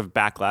 sort of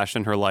backlash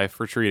in her life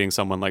for treating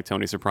someone like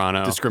Tony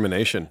Soprano.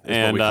 Discrimination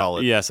is what we call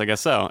it. Yes, I guess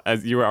so.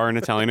 As you are an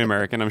Italian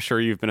American, I'm sure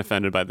you've been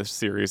offended by this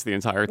series the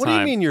entire time. What do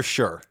you mean you're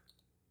sure?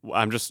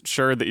 I'm just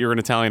sure that you're an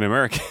Italian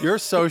American. You're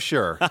so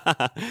sure.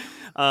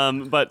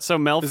 But so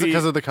Melfi... Is it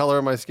because of the color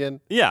of my skin?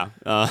 Yeah.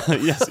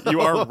 Yes,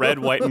 you are red,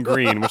 white, and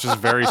green, which is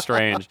very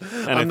strange.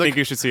 And I think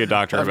you should see a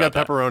doctor about that. I've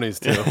got pepperonis,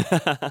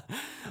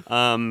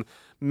 too.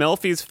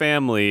 Melfi's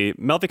family,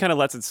 Melfi kind of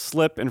lets it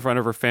slip in front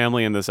of her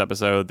family in this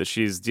episode that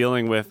she's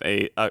dealing with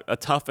a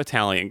tough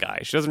Italian guy.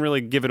 She doesn't really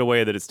give it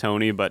away that it's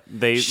Tony, but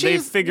they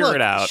figure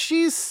it out.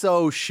 She's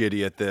so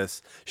shitty at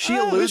this. She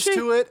alludes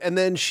to it, and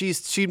then she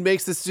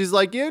makes this. She's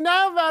like, "You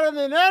know better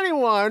than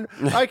anyone.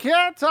 I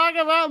can't talk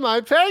about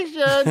my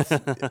patients."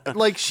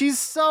 Like, she's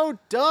so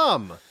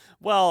dumb.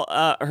 Well,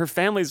 her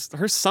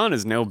son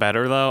is no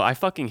better, though. I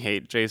fucking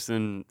hate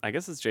Jason. I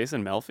guess it's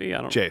Jason Melfi.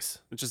 Jace.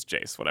 It's just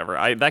Jace, whatever.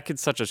 That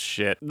kid's such a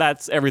shit.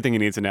 That's everything you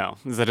need to know,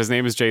 is that his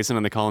name is Jason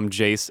and they call him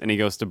Jace and he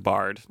goes to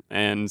Bard.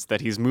 And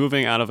that he's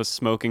moving out of a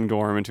smoking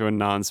dorm into a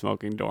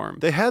non-smoking dorm.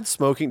 They had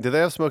smoking. Did they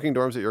have smoking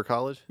dorms at your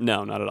college?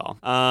 No, not at all.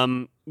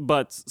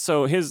 But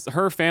so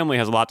her family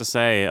has a lot to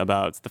say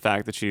about the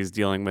fact that she's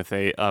dealing with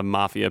a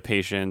mafia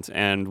patient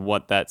and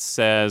what that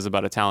says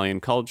about Italian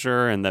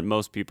culture, and that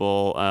most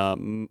people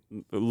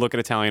look at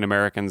Italian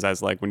Americans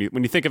as like when you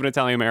think of an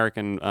Italian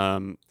American,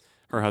 her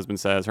ex-husband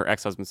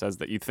says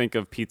that you think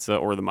of pizza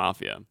or the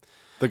mafia.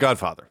 The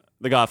Godfather.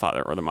 The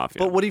Godfather or the mafia.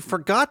 But what he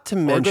forgot to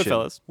mention,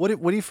 Goodfellas.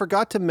 what he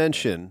forgot to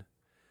mention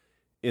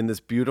in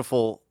this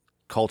beautiful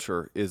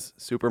culture is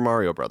Super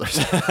Mario Brothers.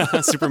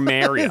 Super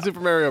Mario. Super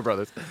Mario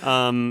Brothers.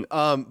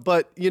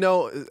 But you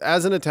know,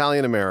 as an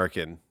Italian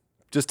American,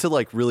 just to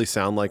like really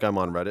sound like I'm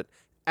on Reddit,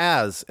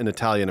 as an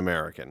Italian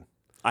American,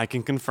 I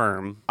can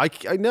confirm. I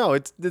know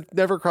it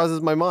never crosses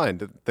my mind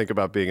to think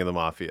about being in the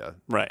mafia.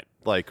 Right.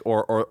 Like,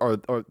 or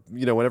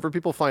you know, whenever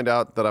people find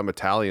out that I'm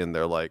Italian,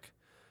 they're like,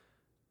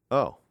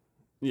 oh.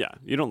 Yeah,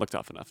 you don't look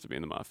tough enough to be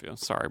in the mafia.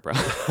 Sorry, bro.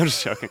 I'm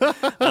just joking.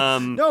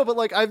 No, but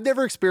like I've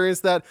never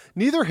experienced that.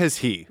 Neither has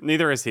he.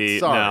 Neither has he.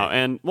 Sorry. No.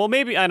 And well,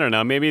 maybe, I don't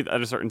know. Maybe at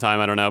a certain time,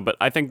 I don't know. But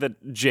I think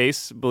that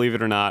Jace, believe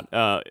it or not,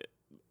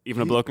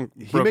 even a broken.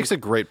 He makes a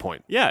great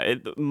point. Yeah,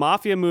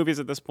 mafia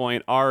movies at this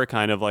point are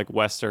kind of like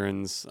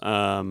westerns,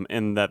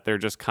 in that they're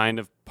just kind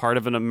of part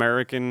of an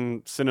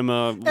American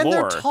cinema and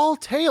lore. they're tall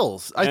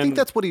tales. I think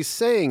that's what he's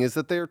saying, is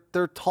that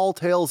they're tall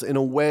tales in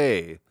a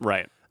way.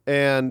 Right.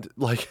 And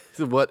like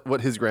what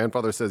his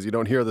grandfather says, you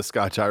don't hear the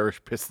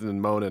Scotch-Irish pissing and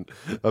moaning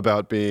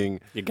about being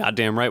You're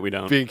goddamn right we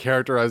don't. Being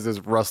characterized as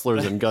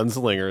rustlers and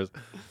gunslingers.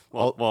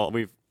 Well,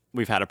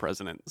 we've had a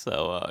president,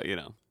 so you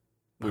know.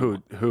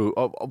 Who?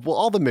 Well,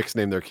 all the Micks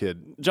named their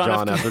kid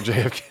John after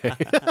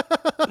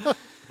JFK.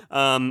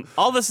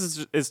 All this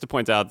is to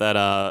point out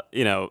that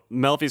you know,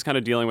 Melfi's kind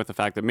of dealing with the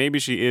fact that maybe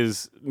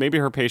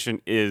her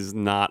patient is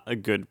not a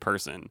good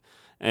person.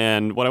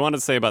 And what I wanted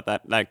to say about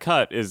that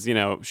cut is, you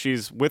know,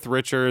 she's with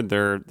Richard.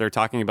 They're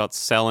talking about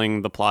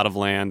selling the plot of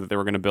land that they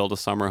were going to build a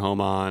summer home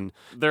on.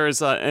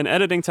 There's an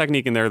editing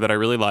technique in there that I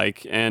really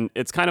like, and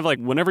it's kind of like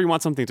whenever you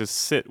want something to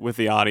sit with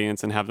the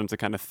audience and have them to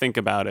kind of think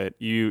about it,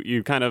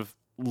 you kind of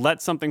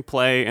let something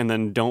play and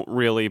then don't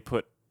really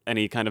put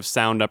any kind of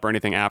sound up or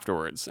anything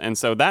afterwards. And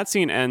so that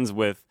scene ends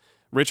with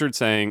Richard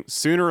saying,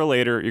 sooner or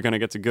later, you're going to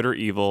get to good or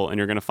evil, and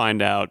you're going to find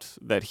out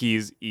that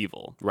he's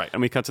evil. Right.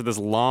 And we cut to this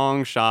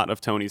long shot of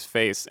Tony's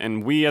face,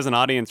 and we as an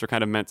audience are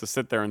kind of meant to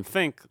sit there and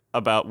think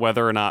about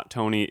whether or not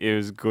Tony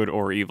is good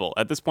or evil.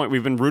 At this point,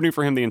 we've been rooting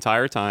for him the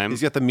entire time.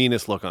 He's got the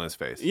meanest look on his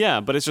face. Yeah,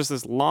 but it's just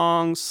this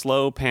long,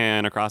 slow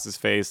pan across his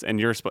face, and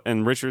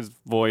Richard's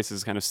voice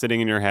is kind of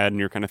sitting in your head, and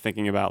you're kind of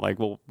thinking about, like,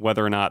 well,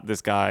 whether or not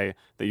this guy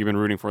that you've been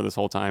rooting for this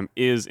whole time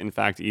is, in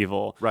fact,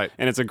 evil. Right.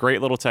 And it's a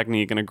great little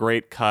technique and a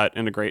great cut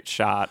and a great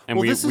shot, and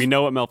we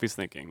know what Melfi's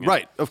thinking.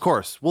 Right, of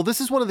course. Well, this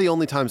is one of the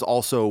only times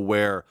also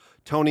where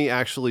Tony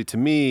actually, to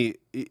me,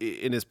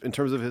 in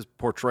terms of his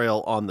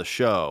portrayal on the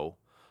show,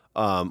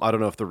 I don't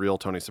know if the real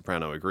Tony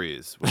Soprano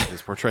agrees with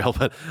his portrayal,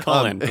 but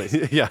call in,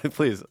 please. Yeah,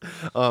 please.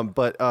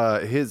 But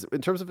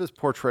in terms of his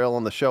portrayal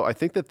on the show, I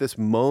think that this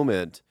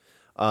moment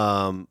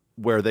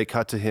where they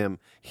cut to him,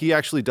 he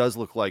actually does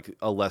look like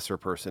a lesser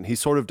person. He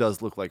sort of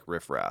does look like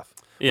Riff Raff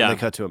when they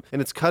cut to him,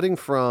 and it's cutting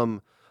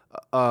from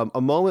a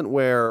moment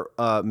where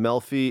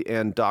Melfi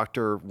and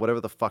Dr.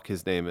 whatever the fuck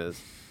his name is,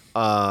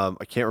 I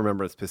can't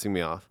remember. It's pissing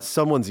me off.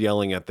 Someone's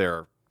yelling at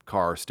their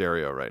car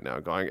stereo right now,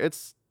 going,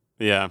 "It's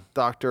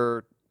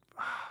Dr."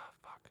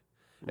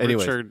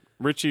 Anyways.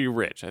 Richie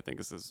Rich, I think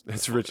is his.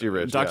 It's Richie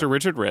Rich. Dr.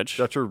 Richard Rich.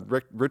 Dr.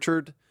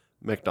 Richard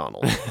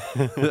McDonald.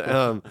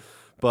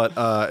 But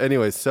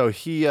anyways, so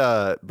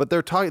but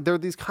they're talking. They're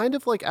these kind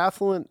of like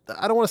affluent.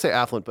 I don't want to say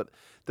affluent, but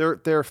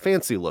they're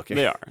fancy looking.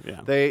 They are.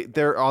 Yeah.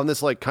 They're on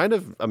this like kind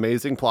of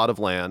amazing plot of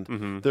land.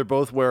 Mm-hmm. They're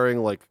both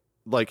wearing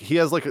like he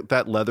has like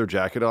that leather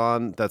jacket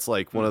on. That's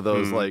like one of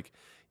those like,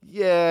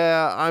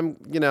 yeah, I'm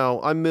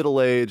middle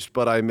aged,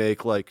 but I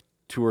make like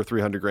 $200,000 or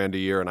 $300,000 a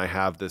year, and I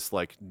have this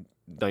like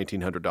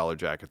 $1,900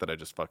 jacket that I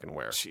just fucking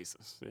wear.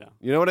 Jesus, yeah.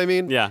 You know what I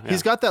mean? Yeah.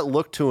 He's got that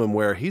look to him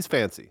where he's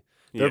fancy.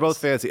 They're both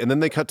fancy. And then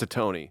they cut to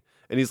Tony,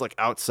 and he's like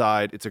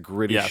outside. It's a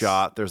gritty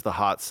shot. There's the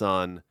hot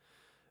sun.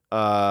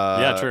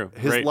 Yeah, true.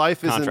 His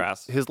life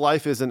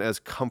isn't as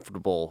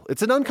comfortable.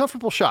 It's an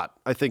uncomfortable shot,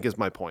 I think, is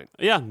my point.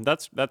 Yeah,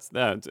 that's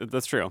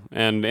true.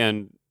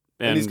 And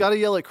he's got to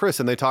yell at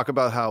Chris, and they talk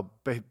about how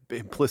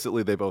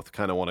implicitly they both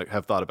kind of want to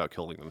have thought about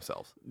killing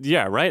themselves.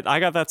 Yeah, right. I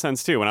got that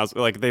sense too when I was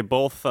like, they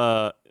both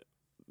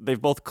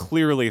they've both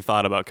clearly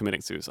thought about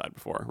committing suicide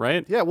before,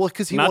 right? Yeah, well,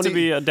 because he not won't to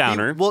be a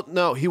downer.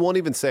 He won't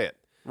even say it.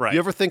 Right. You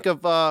ever think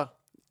of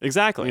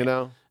exactly, you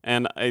know?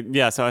 And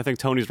so I think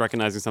Tony's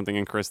recognizing something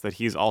in Chris that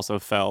he's also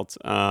felt.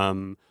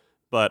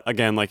 But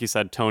again, like you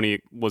said,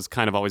 Tony was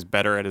kind of always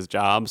better at his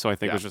job, so I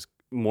think it was just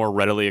more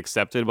readily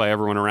accepted by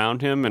everyone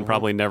around him, and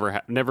probably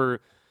never.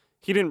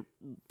 He didn't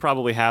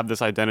probably have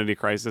this identity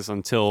crisis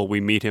until we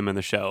meet him in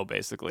the show.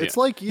 Basically, it's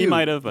like you. He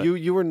might have.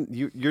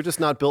 You're just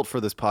not built for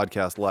this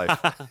podcast life.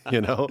 You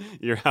know.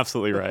 You're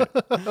absolutely right.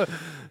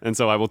 And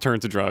so I will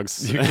turn to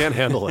drugs. You can't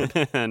handle it.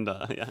 And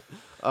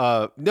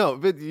no,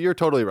 but you're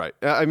totally right.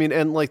 I mean,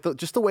 and like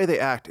just the way they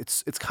act,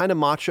 it's kind of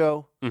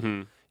macho.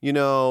 Mm-hmm. You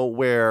know,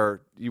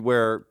 where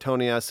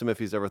Tony asks him if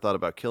he's ever thought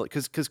about killing,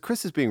 because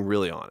Chris is being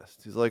really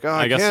honest. He's like,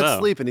 I can't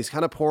sleep, and he's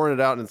kind of pouring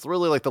it out, and it's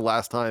really like the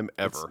last time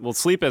ever.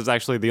 Sleep is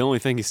actually the only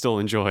thing he still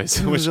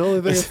enjoys. Which the only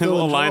thing is a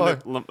little line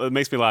that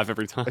makes me laugh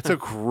every time. It's a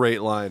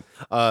great line.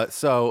 They're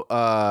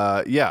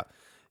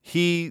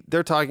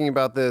talking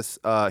about this.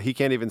 He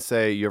can't even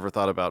say, "You ever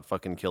thought about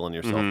fucking killing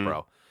yourself,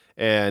 bro?"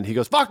 And he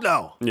goes, "Fuck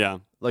no!" Yeah,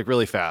 like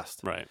really fast.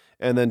 Right.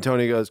 And then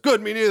Tony goes, "Good,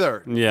 me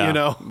neither." Yeah, you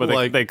know,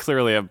 but they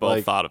clearly have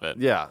both thought of it.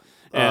 Yeah.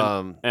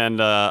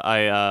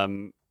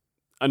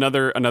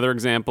 Another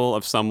example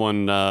of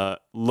someone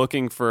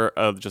looking for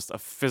just a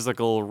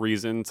physical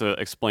reason to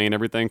explain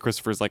everything.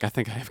 Christopher's like, I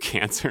think I have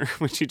cancer,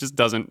 which he just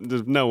doesn't.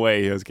 There's no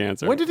way he has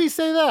cancer. When did he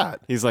say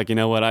that? He's like, you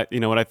know what I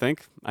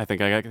think? I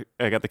think I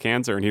got the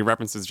cancer, and he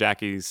references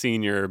Jackie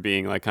Sr.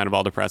 being like kind of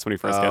all depressed when he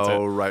first gets it.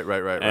 Oh, right.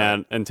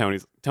 And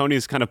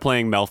Tony's kind of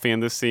playing Melfi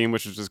in this scene,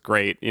 which is just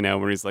great, you know,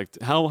 where he's like,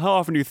 how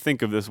often do you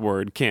think of this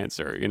word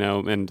cancer, you know,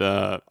 and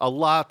a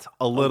lot,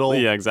 a little,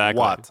 yeah, exactly.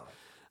 What?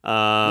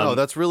 No,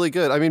 that's really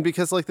good. I mean,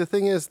 because like the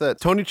thing is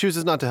that Tony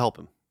chooses not to help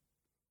him.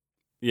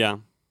 Yeah.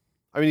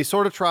 I mean, he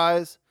sort of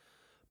tries,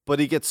 but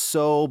he gets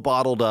so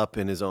bottled up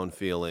in his own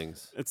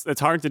feelings.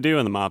 It's hard to do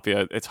in the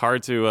mafia. It's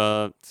hard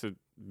to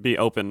be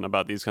open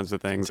about these kinds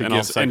of things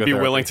and be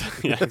willing to.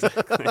 Yeah,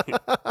 exactly.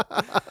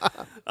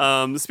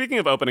 Speaking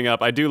of opening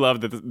up, I do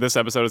love that this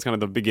episode is kind of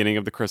the beginning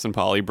of the Chris and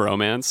Paulie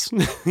bromance.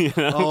 You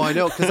know? Oh, I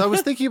know, because I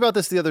was thinking about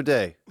this the other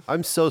day.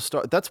 I'm so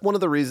that's one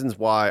of the reasons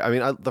why. I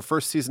mean, the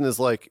first season is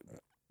like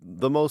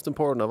the most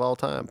important of all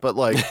time, but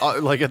like at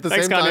the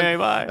Thanks, same time, Kanye,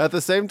 bye. At the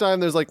same time,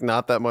 there's like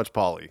not that much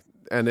Paulie,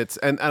 and it's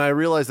and I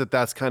realize that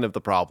that's kind of the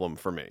problem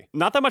for me.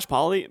 Not that much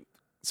Paulie,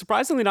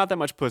 surprisingly, not that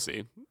much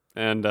pussy.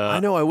 And I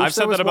know I've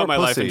said that about my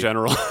life in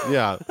general.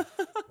 Yeah,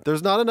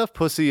 there's not enough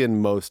pussy in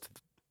most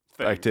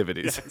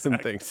activities and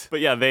things.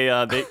 But yeah, they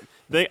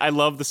I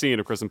love the scene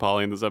of Chris and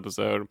Paulie in this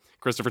episode.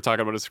 Christopher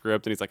talking about his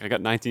script, and he's like, I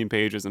got 19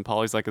 pages, and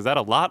Paulie's like, is that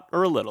a lot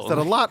or a little? Is that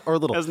a lot or a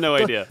little? Has no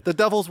idea. The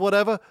devil's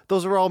whatever,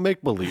 those are all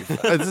make-believe.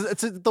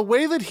 it's the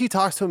way that he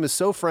talks to him is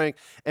so frank,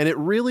 and it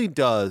really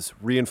does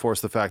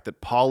reinforce the fact that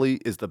Paulie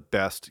is the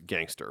best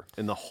gangster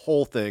in the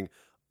whole thing,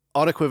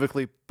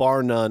 unequivocally,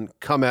 bar none.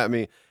 Come at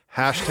me.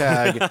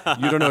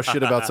 Hashtag, you don't know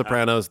shit about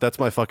Sopranos. That's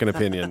my fucking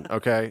opinion,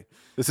 okay?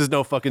 This is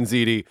no fucking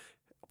ZD.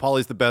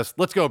 Paulie's the best.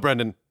 Let's go,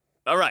 Brendan.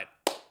 All right.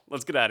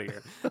 Let's get out of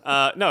here.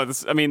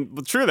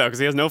 True though, because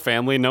he has no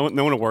family, no one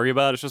to worry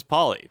about. It's just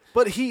Paulie.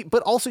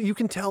 But also you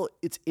can tell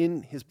it's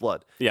in his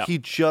blood. Yeah. He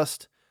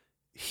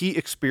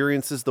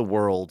experiences the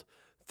world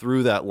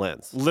through that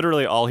lens.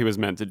 Literally all he was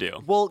meant to do.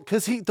 Well,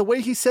 because the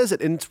way he says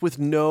it, and it's with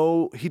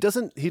he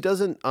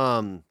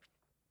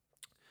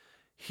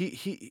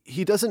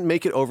doesn't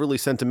make it overly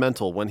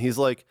sentimental when he's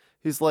like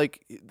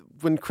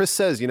when Chris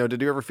says, you know,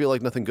 did you ever feel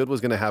like nothing good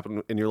was going to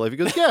happen in your life? He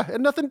goes, yeah,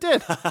 and nothing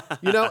did,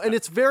 you know, and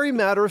it's very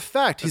matter of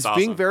fact. He's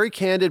being very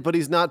candid, but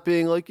he's not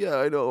being like, yeah,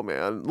 I know,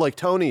 man, like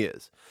Tony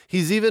is.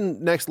 He's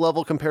even next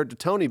level compared to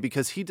Tony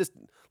because he just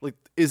like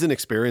isn't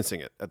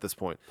experiencing it at this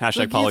point.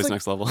 Hashtag Paulie's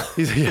next level.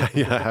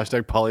 Yeah.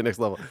 Hashtag Paulie next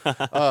level.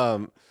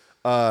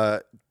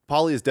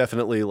 Paulie is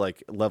definitely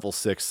like level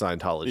 6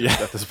 Scientologist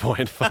at this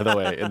point, by the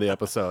way, in the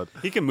episode.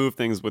 He can move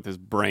things with his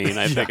brain,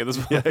 I think, at this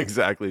point. Yeah,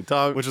 exactly.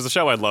 Which is a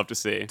show I'd love to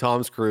see.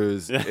 Tom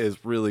Cruise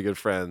is really good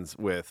friends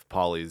with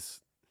Paulie's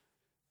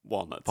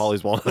Walnuts.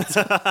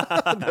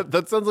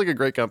 That sounds like a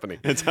great company.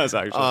 It does,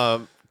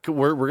 actually.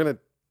 We're going to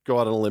go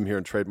out on a limb here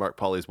and trademark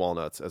Paulie's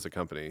Walnuts as a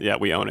company. Yeah,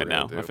 we own it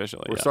now,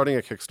 officially. We're starting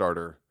a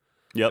Kickstarter.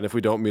 Yep. And if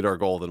we don't meet our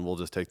goal, then we'll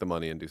just take the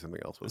money and do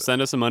something else with it.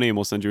 Send us some money and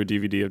we'll send you a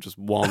DVD of just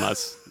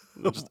walnuts.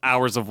 Just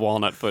hours of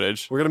walnut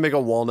footage. We're going to make a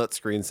walnut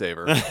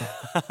screensaver.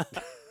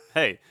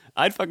 Hey,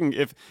 I'd fucking,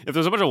 if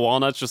there's a bunch of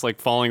walnuts just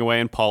like falling away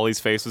and Paulie's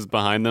face was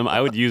behind them,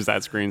 I would use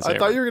that screensaver. I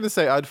thought you were going to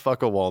say I'd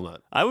fuck a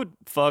walnut. I would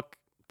fuck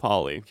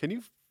Paulie. Can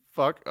you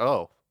fuck?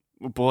 Oh.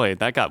 Boy,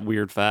 that got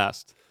weird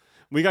fast.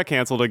 We got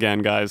canceled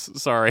again, guys.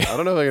 Sorry. I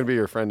don't know if I'm going to be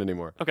your friend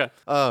anymore. Okay.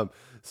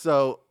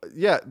 So,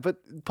 yeah, but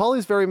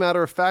Paulie's very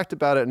matter of fact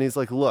about it, and he's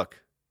like,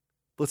 look,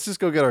 let's just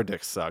go get our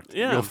dicks sucked.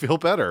 Yeah. You'll feel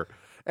better.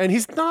 And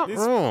he's not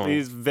wrong.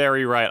 He's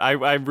very right.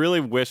 I really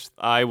wish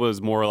I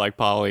was more like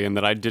Polly and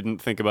that I didn't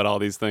think about all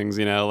these things,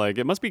 Like,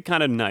 it must be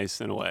kind of nice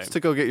in a way. Just to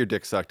go get your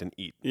dick sucked and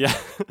eat. Yeah.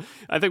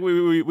 I think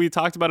we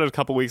talked about it a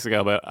couple weeks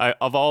ago, but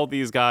of all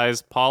these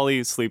guys,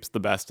 Polly sleeps the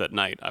best at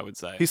night, I would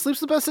say. He sleeps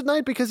the best at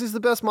night because he's the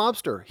best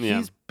mobster. Yeah.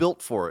 He's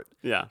built for it.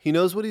 Yeah. He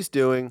knows what he's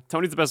doing.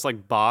 Tony's the best,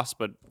 boss,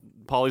 but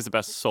Polly's the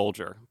best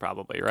soldier,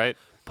 probably, right?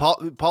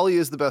 Polly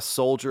is the best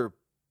soldier,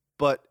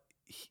 but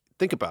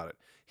think about it.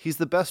 He's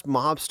the best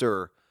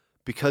mobster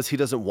because he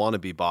doesn't want to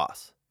be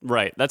boss.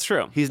 Right, that's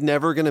true. He's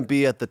never going to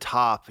be at the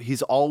top.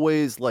 He's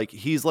always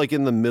he's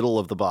in the middle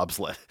of the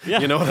bobsled. Yeah.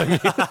 You know what I mean?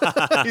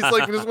 He's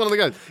just one of the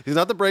guys. He's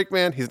not the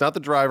brakeman. He's not the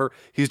driver.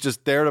 He's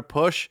just there to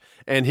push,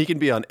 and he can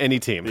be on any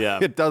team. Yeah.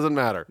 It doesn't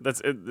matter.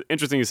 That's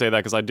interesting you say that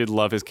because I did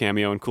love his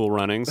cameo in Cool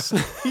Runnings.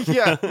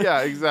 yeah,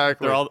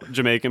 exactly. They're all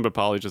Jamaican, but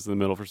Polly's just in the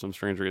middle for some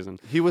strange reason.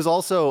 He was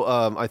also,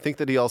 I think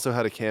that he also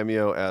had a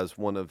cameo as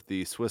one of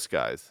the Swiss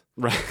guys.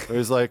 Right. Where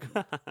he's like,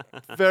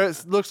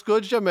 looks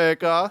good,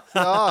 Jamaica.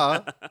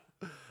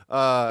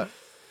 Yeah.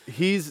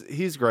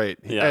 He's great.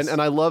 Yes.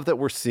 And I love that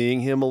we're seeing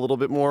him a little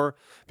bit more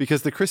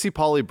because the Chrissy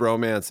Polly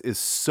bromance is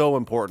so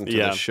important to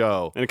the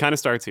show. And it kind of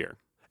starts here.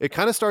 It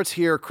kind of starts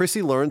here.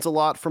 Chrissy learns a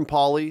lot from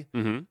Polly.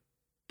 Mm-hmm.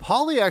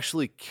 Polly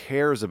actually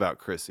cares about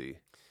Chrissy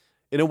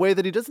in a way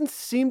that he doesn't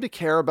seem to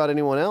care about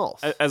anyone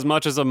else. As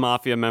much as a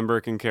mafia member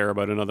can care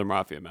about another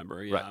mafia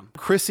member. Yeah. Right.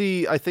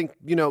 Chrissy, I think,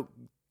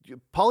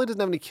 Polly doesn't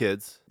have any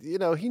kids.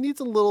 He needs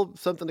a little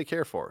something to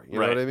care for. You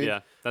know what I mean? Yeah,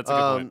 that's a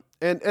good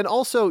point. And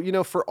also,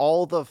 for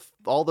all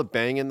the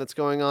banging that's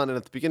going on, and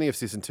at the beginning of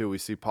season 2, we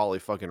see Polly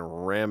fucking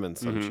ramming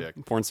some chick.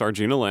 Porn star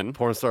Gina Lynn.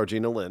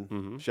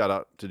 Mm-hmm. Shout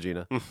out to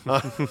Gina.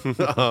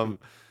 Come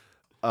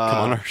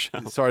on our show.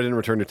 Sorry, I didn't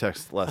return your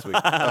text last week.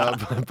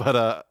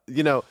 But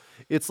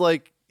it's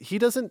like he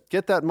doesn't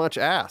get that much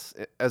ass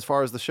as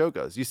far as the show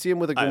goes. You see him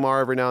with a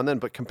Gumar every now and then,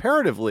 but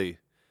comparatively,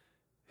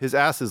 his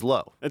ass is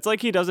low. It's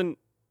like he doesn't.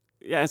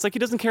 Yeah, it's like he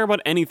doesn't care about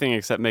anything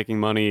except making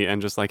money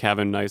and just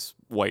having nice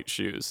white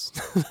shoes.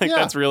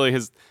 That's really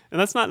his,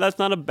 and that's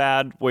not a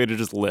bad way to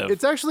just live.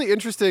 It's actually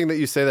interesting that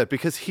you say that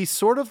because he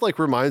sort of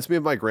reminds me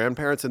of my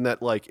grandparents in that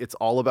it's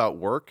all about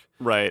work.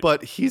 Right.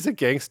 But he's a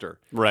gangster.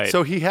 Right.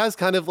 So he has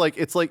kind of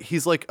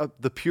he's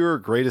the pure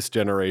greatest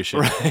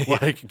generation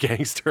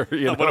gangster.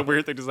 What a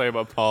weird thing to say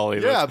about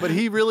Polly. Yeah, but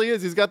he really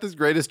is. He's got this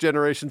greatest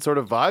generation sort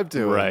of vibe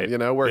to him.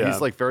 Right. Where he's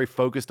very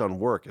focused on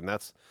work, and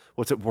that's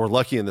we're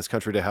lucky in this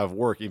country to have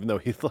work, even though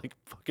he's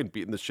fucking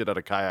beating the shit out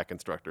of kayak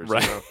instructors.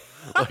 Right.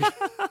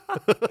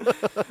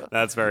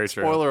 That's very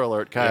true. Spoiler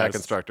alert, kayak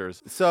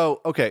instructors.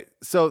 So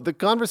the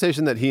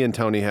conversation that he and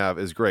Tony have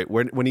is great.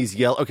 When he's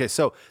yelling, okay,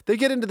 so they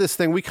get into this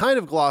thing. We kind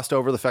of glossed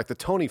over the fact that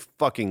Tony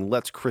fucking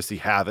lets Chrissy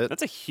have it.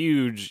 That's a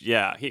huge,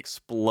 he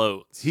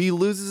explodes. He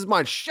loses his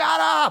mind.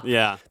 Shut up!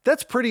 Yeah.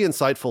 That's pretty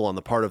insightful on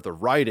the part of the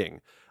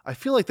writing. I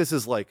feel like this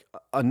is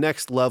a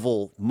next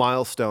level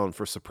milestone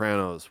for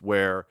Sopranos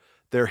where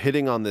they're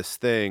hitting on this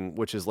thing,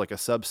 which is a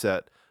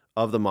subset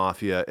of the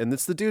mafia. And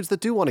it's the dudes that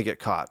do want to get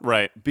caught.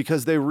 Right.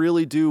 Because they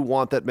really do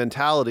want that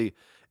mentality.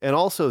 And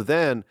also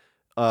then,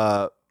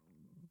 by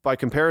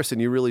comparison,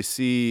 you really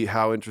see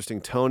how interesting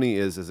Tony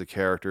is as a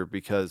character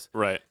because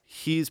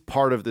he's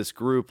part of this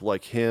group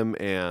like him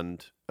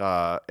and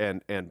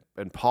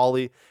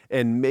Polly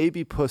and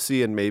maybe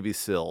Pussy and maybe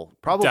Syl.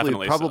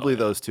 Probably Syl,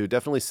 those two.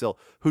 Definitely Syl,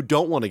 who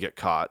don't want to get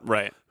caught.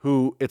 Right.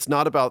 Who it's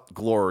not about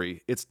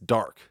glory. It's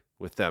dark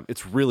with them.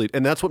 It's really,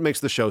 and that's what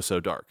makes the show so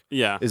dark.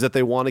 Yeah. Is that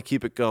they want to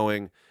keep it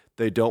going.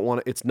 They don't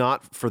want to, it's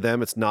not for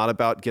them. It's not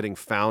about getting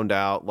found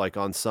out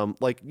on some,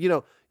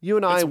 you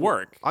and I it's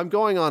work. I'm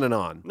going on and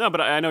on. No,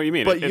 but I know what you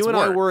mean. But it's you and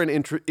work. I were in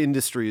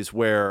industries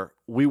where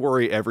we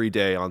worry every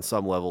day on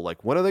some level.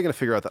 When are they going to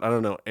figure out that I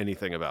don't know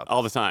anything about this?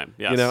 All the time?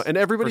 Yes. And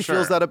everybody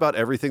feels that about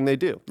everything they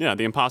do. Yeah,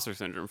 the imposter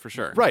syndrome for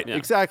sure. Right, yeah.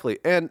 exactly.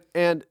 And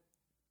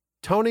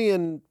Tony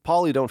and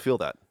Polly don't feel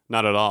that.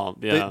 Not at all.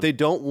 Yeah. They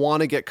don't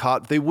want to get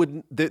caught. They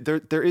wouldn't.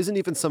 There isn't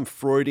even some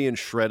Freudian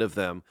shred of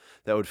them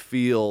that would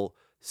feel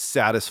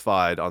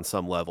satisfied on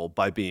some level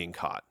by being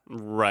caught.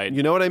 Right.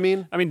 You know what I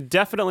mean? I mean,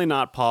 definitely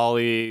not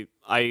Polly.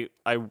 I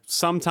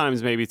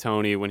sometimes maybe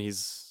Tony when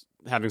he's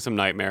having some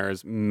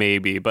nightmares,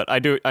 maybe. But I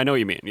know what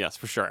you mean. Yes,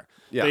 for sure.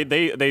 Yeah.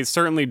 They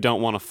certainly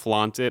don't want to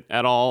flaunt it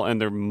at all, and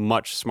they're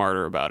much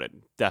smarter about it.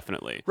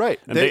 Definitely. Right.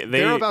 And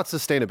they're about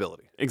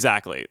sustainability.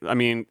 Exactly. I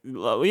mean,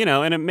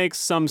 and it makes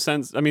some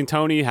sense. I mean,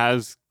 Tony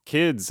has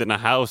kids in a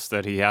house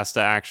that he has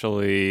to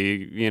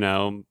actually,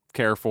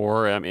 care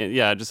for. I mean,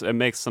 yeah, it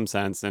makes some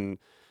sense. And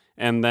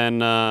then,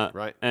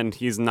 right. And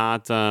he's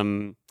not,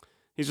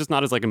 he's just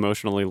not as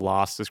emotionally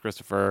lost as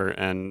Christopher.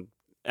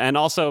 And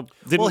also,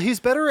 he's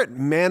better at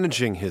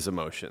managing his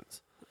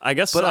emotions. I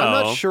guess but so. I'm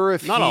not sure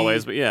if not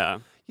always, but yeah.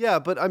 Yeah,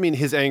 but I mean,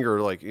 his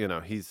anger,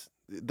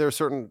 there's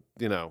certain,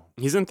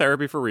 He's in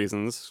therapy for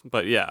reasons,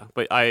 but yeah.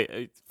 But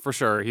for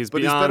sure, he's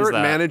But beyond he's better that.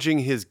 at managing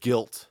his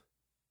guilt.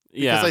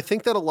 Yeah. Because I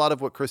think that a lot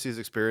of what Chrissy's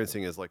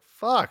experiencing is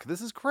fuck,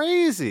 this is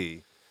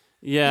crazy.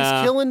 Yeah.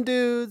 He's killing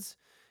dudes.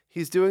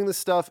 He's doing this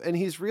stuff, and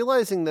he's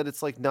realizing that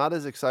it's not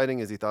as exciting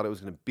as he thought it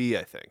was going to be,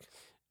 I think.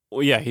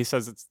 Well, yeah, he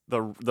says it's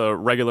the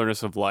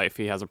regularness of life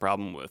he has a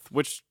problem with,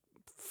 which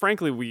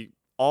frankly we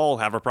all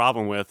have a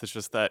problem with. It's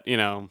just that,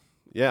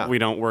 we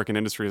don't work in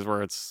industries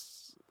where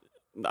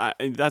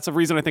that's a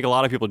reason I think a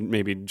lot of people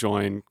maybe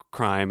join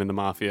crime and the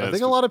mafia. I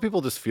think a lot of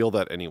people just feel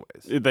that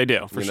anyways. They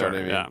do, for sure.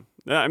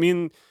 I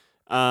mean?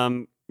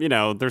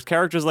 Yeah. There's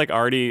characters like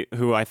Artie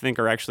who I think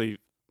are actually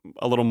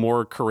a little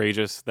more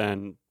courageous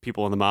than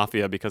people in the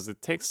mafia, because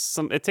it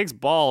takes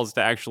balls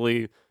to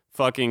actually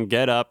fucking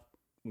get up,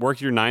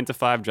 work your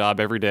 9-to-5 job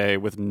every day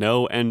with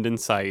no end in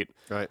sight,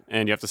 right?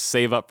 And you have to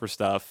save up for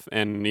stuff,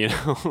 and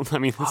I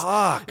mean,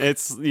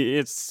 it's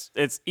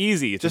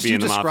easy to just be in the mafia. Just you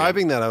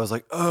describing that, I was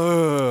like,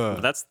 ugh.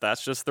 But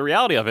that's just the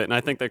reality of it, and I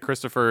think that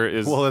Christopher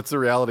is. Well, that's the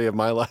reality of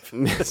my life.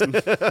 Listen,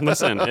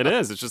 it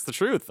is. It's just the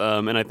truth,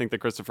 and I think that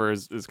Christopher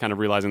is kind of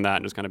realizing that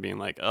and just kind of being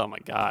like, oh my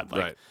god,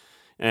 like. Right.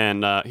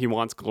 And he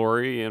wants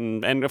glory,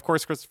 and of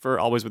course Christopher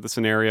always with the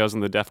scenarios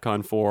and the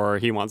DEFCON 4.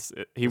 He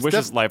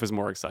wishes life is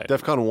more exciting.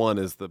 DEFCON 1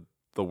 is the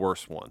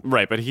worst one.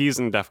 Right, but he's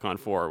in DEFCON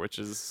 4, which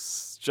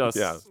is just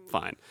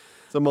fine.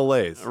 It's a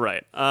malaise.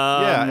 Right.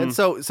 And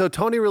so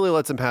Tony really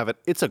lets him have it.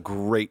 It's a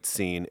great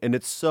scene, and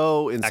it's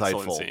so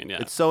insightful. Excellent scene,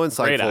 yeah. It's so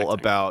insightful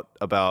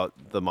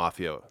about the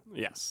mafia.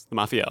 Yes, the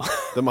mafia.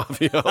 The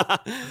mafia.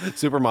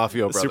 Super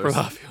Mafia Brothers. Super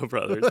Mafia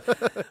Brothers.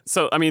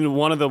 So, I mean,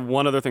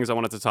 one other things I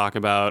wanted to talk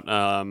about,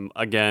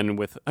 again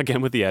with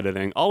the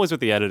editing, always with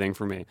the editing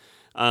for me,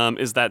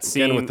 is that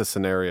scene. Again with the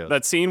scenario.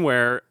 That scene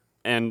where,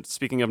 and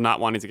speaking of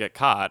not wanting to get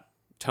caught,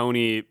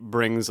 Tony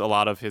brings a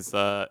lot of his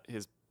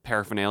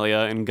paraphernalia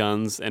and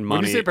guns and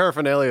money. When you say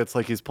paraphernalia, it's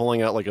like he's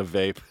pulling out like a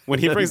vape. When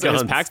he brings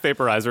his Pax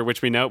vaporizer,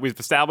 which we've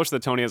established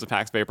that Tony has a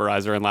Pax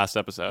vaporizer in last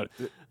episode.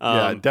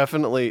 Yeah,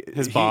 definitely.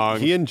 His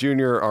bong. He and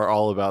Junior are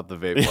all about the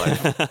vape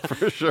life,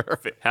 for sure.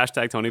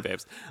 Hashtag Tony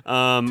Vapes.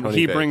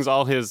 He brings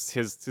all his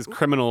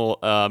criminal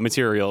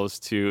materials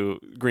to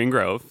Green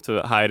Grove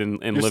to hide in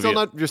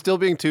Livia. You're still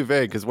being too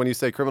vague, because when you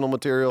say criminal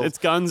materials, it's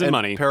guns and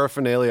money.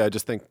 Paraphernalia, I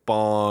just think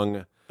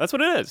bong. That's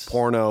what it is.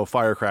 Porno,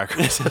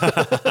 firecrackers.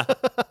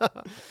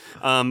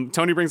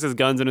 Tony brings his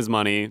guns and his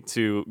money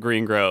to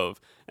Green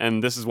Grove,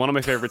 and this is one of my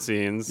favorite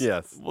scenes.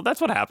 Yes. Well,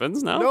 that's what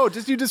happens, no? No,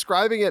 just you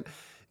describing it.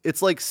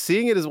 It's like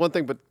seeing it is one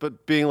thing,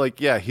 but being like,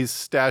 yeah, he's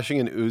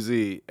stashing an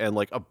Uzi and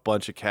like a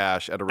bunch of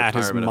cash at a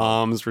retirement home. At his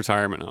mom's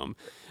retirement home.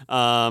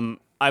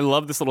 I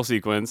love this little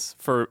sequence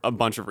for a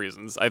bunch of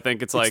reasons. I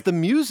think it's like the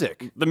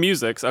music. The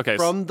music's okay.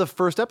 From the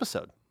first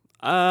episode.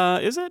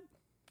 Is it?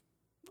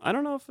 I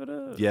don't know if it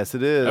is. Yes,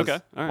 it is. Okay.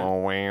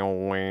 All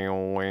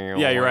right.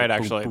 Yeah, you're right,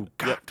 actually.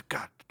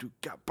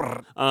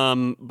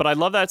 But I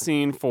love that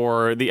scene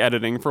for the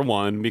editing, for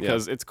one,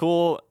 because it's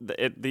cool.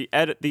 The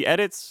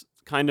edits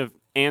kind of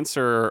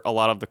answer a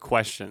lot of the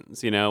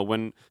questions.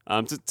 When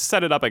to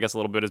set it up, I guess a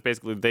little bit is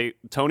basically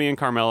Tony and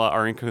Carmela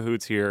are in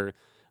cahoots here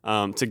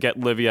to get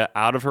Livia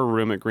out of her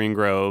room at Green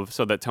Grove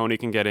so that Tony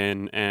can get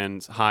in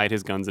and hide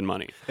his guns and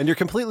money. And you're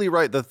completely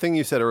right. The thing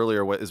you said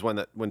earlier is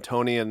when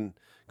Tony and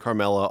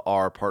Carmela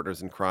are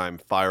partners in crime,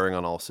 firing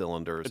on all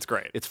cylinders. It's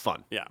great. It's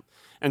fun. Yeah.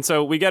 And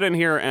so we get in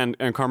here, and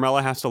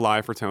Carmela has to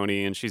lie for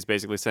Tony, and she's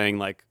basically saying,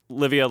 like,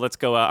 Livia, let's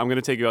go out. I'm going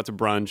to take you out to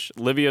brunch.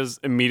 Livia's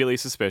immediately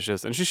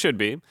suspicious, and she should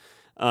be.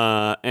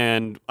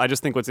 And I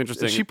just think what's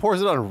interesting... She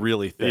pours it on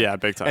really thick. Yeah,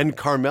 big time. And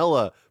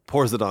Carmela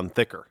pours it on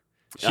thicker.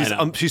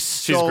 She's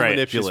so great.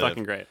 manipulative. She's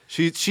fucking great.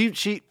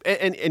 She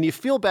and you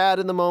feel bad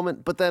in the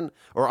moment, but then,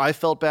 or I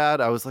felt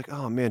bad. I was like,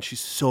 oh man, she's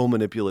so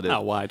manipulative.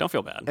 Oh, why? Don't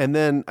feel bad. And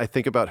then I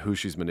think about who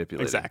she's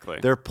manipulating. Exactly.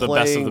 They're playing the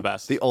best of the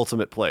best. The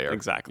ultimate player.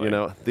 Exactly.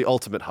 The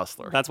ultimate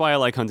hustler. That's why I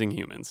like hunting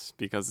humans,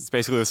 because it's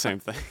basically the same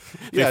thing.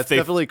 It's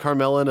definitely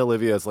Carmela and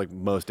Olivia is like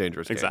most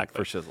dangerous game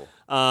for shizzle.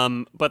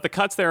 But the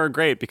cuts there are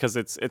great because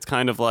it's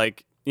kind of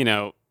like,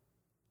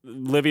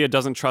 Livia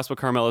doesn't trust what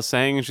Carmela's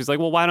saying, and she's like,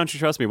 well, why don't you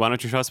trust me? Why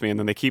don't you trust me? And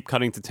then they keep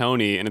cutting to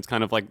Tony, and it's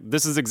kind of like,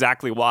 this is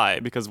exactly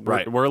why, because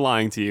we're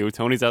lying to you.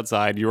 Tony's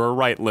outside. You're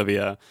right,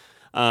 Livia.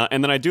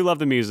 And then I do love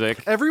the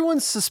music.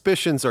 Everyone's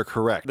suspicions are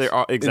correct. They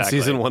are, exactly.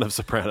 In season 1 of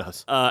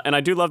Sopranos. And I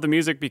do love the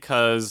music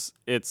because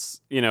it's,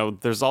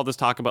 there's all this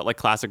talk about like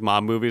classic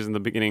mob movies in the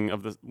beginning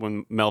of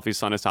when Melfi's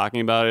son is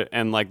talking about it.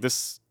 And like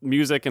this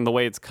music and the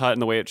way it's cut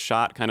and the way it's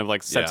shot kind of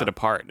like sets it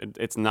apart.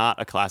 It's not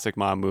a classic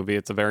mob movie.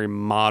 It's a very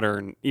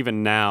modern,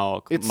 even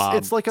now, mob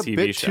It's like a TV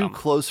bit show. Too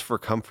close for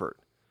comfort.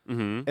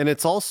 Mm-hmm. And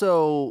it's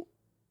also...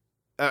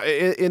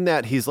 in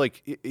that he's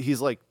like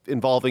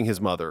involving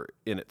his mother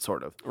in it,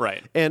 sort of.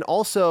 Right. And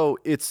also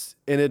it's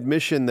an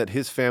admission that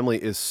his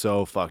family is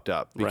so fucked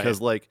up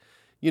because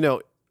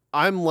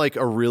I'm like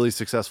a really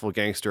successful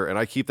gangster and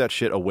I keep that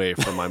shit away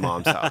from my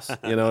mom's house.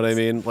 You know what I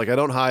mean? Like I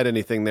don't hide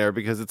anything there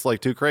because it's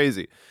like too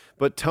crazy.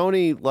 But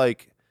Tony,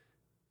 like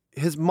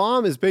his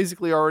mom is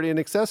basically already an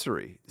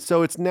accessory.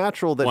 So it's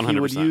natural that 100%. He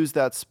would use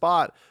that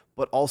spot,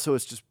 but also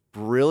it's just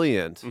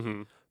brilliant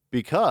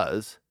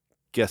because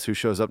guess who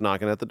shows up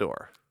knocking at the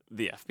door?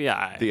 The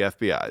FBI. The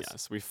FBI's.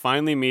 Yes, we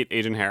finally meet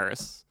Agent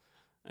Harris,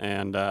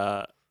 and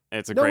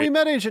it's a great... No, we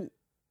met Agent...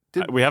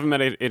 we haven't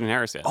met Agent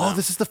Harris yet. Oh, no.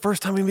 This is the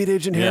first time we meet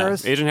Agent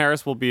Harris? Agent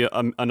Harris will be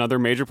another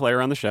major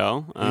player on the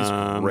show. He's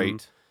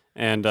great.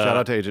 And shout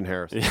out to Agent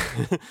Harris.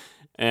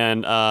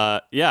 And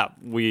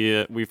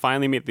we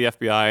finally meet the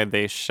FBI.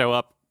 They show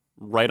up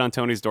right on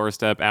Tony's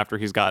doorstep after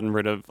he's gotten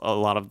rid of a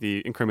lot of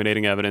the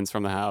incriminating evidence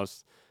from the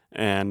house.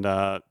 And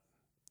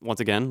once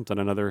again,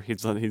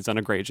 he's done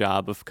a great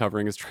job of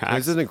covering his tracks.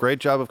 He's done a great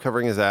job of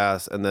covering his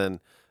ass, and then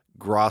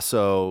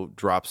Grasso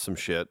drops some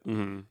shit,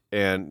 and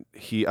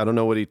I don't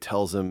know what he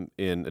tells him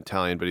in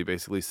Italian, but he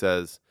basically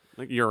says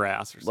like your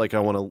ass, or something. Like I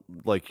want to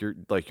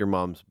like your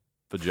mom's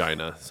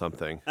vagina,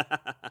 something.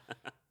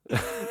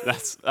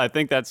 I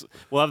think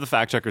we'll have the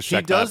fact checkers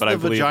check that. But he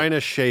does the vagina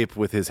shape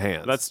with his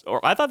hands.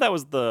 I thought that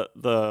was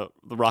the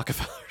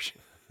Rockefeller shape.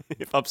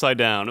 Upside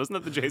down. Wasn't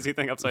that the Jay-Z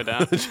thing upside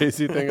down? The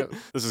Jay-Z thing.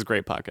 This is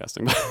great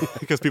podcasting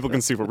because people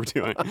can see what we're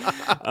doing.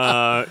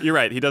 You're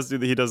right. He does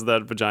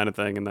that vagina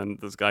thing, and then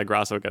this guy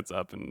Grasso gets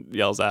up and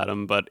yells at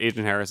him. But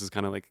Agent Harris is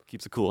kind of like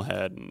keeps a cool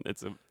head, and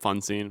it's a fun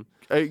scene.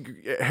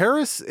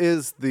 Harris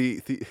is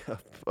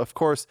of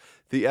course,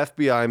 the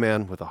FBI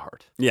man with a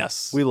heart.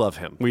 Yes, we love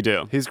him. We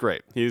do. He's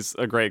great. He's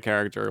a great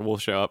character. Will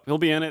show up. He'll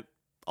be in it.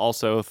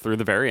 Also through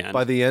the very end.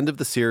 By the end of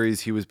the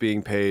series, he was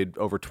being paid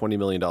over $20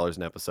 million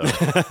an episode.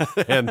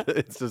 And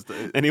it's just...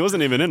 And he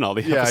wasn't even in all the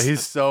episodes. Yeah,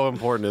 he's so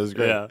important. It was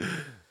great.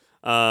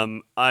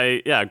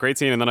 Yeah. Great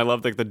scene. And then I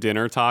love the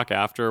dinner talk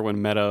after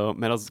when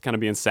Meadow's kind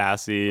of being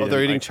sassy. Oh,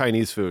 they're eating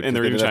Chinese food. And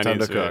they're eating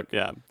Chinese food. Cook.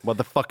 Yeah.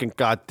 Motherfucking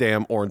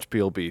goddamn orange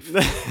peel beef.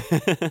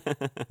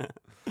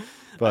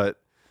 But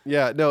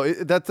yeah, no,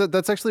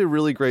 that's actually a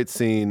really great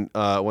scene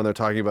when they're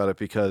talking about it,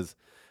 because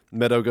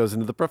Meadow goes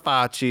into the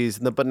Profaccis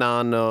and the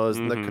Bananos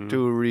and the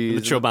Katuris.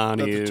 The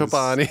Chobanis. The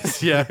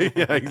Chobanis. Yeah,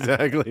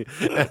 exactly.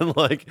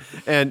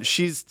 And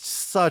she's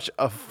such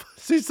a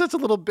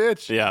little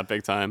bitch. Yeah,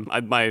 big time.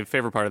 My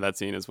favorite part of that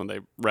scene is when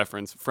they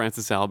reference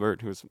Francis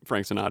Albert, who's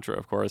Frank Sinatra,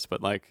 of course,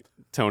 but like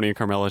Tony and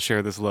Carmela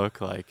share this look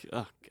like,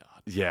 oh,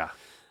 God. Yeah.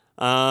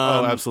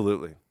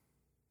 Absolutely.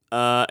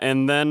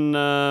 And then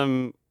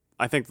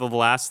I think the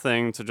last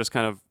thing to just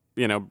kind of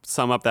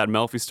sum up that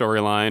Melfi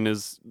storyline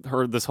is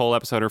this whole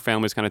episode, her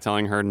family's kind of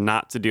telling her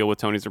not to deal with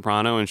Tony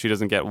Soprano, and she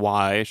doesn't get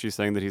why. She's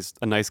saying that he's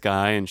a nice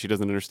guy, and she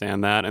doesn't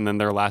understand that. And then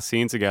their last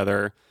scene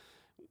together,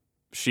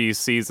 she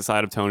sees the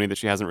side of Tony that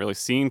she hasn't really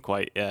seen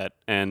quite yet,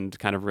 and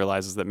kind of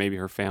realizes that maybe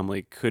her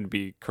family could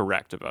be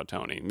correct about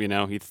Tony.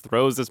 He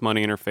throws this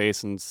money in her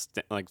face and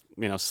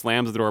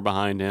slams the door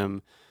behind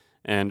him,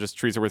 and just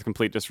treats her with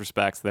complete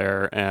disrespect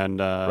there.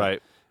 And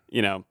right.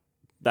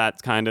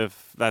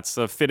 That's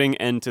a fitting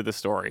end to the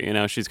story.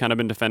 She's kind of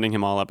been defending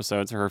him all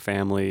episodes to her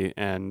family,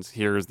 and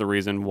here's the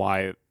reason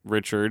why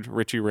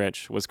Richie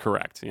Rich was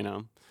correct,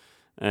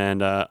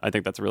 And I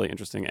think that's a really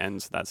interesting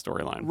end to that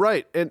storyline.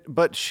 Right.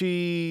 But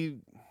she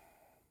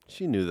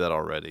knew that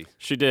already.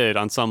 She did.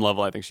 On some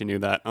level, I think she knew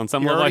that. On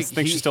some level, I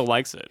think she still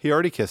likes it. He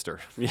already kissed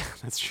her. Yeah,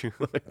 that's true.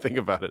 Think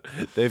about it.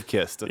 They've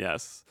kissed.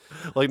 Yes.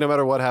 Like, no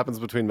matter what happens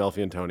between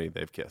Melfi and Tony,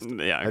 they've kissed. Yeah,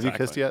 exactly. Have you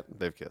kissed yet?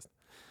 They've kissed.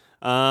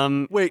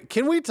 Wait,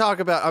 can we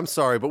talk about, I'm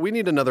sorry, but we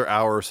need another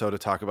hour or so to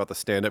talk about the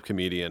stand-up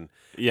comedian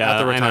at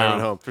the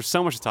retirement home. There's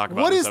so much to talk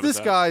about. What is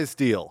this guy's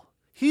deal?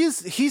 He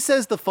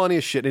says the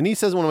funniest shit, and he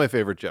says one of my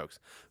favorite jokes,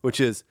 which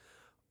is,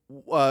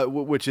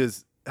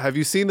 have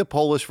you seen the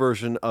Polish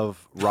version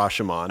of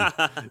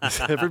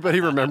Rashomon?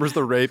 Everybody remembers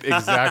the rape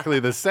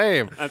exactly the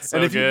same. That's so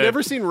and if good. you've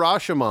never seen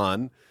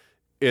Rashomon,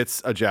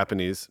 it's a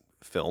Japanese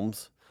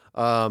films.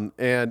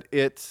 And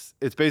it's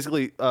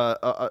basically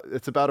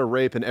it's about a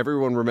rape, and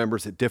everyone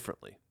remembers it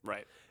differently.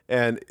 Right.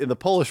 And in the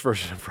Polish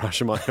version of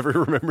Rashomon,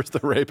 everyone remembers the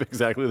rape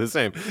exactly the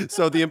same.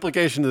 So the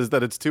implication is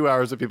that it's 2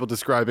 hours of people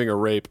describing a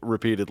rape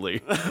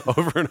repeatedly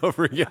over and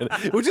over again,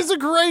 which is a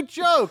great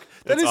joke.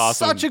 That is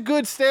awesome. Such a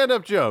good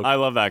stand-up joke. I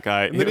love that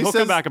guy. He'll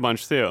come back a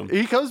bunch too.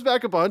 He comes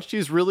back a bunch.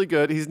 He's really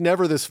good. He's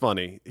never this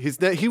funny.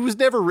 He was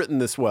never written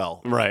this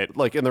well. Right.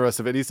 Like in the rest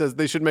of it, he says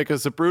they should make a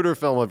Zapruder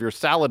film of your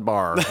salad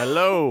bar.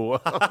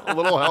 Hello, a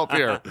little help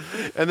here.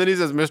 And then he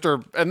says,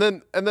 Mr. And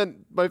then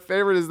my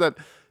favorite is that.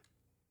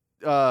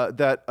 We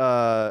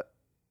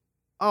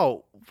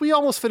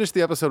almost finished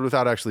the episode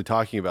without actually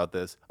talking about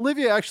this.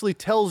 Olivia actually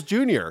tells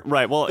Junior,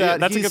 right? Well,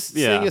 that's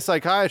seeing a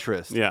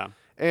psychiatrist. Yeah,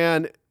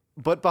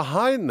 but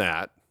behind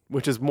that,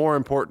 which is more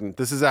important,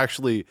 this is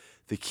actually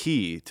the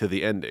key to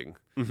the ending.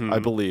 I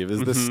believe, is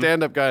the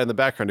stand-up guy in the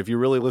background. If you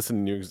really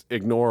listen, you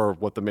ignore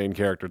what the main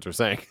characters are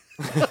saying.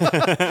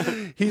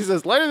 He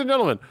says, ladies and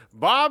gentlemen,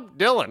 Bob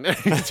Dylan.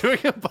 He's doing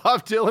a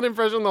Bob Dylan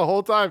impression the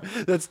whole time.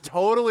 That's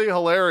totally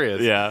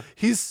hilarious. Yeah.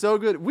 He's so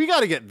good. We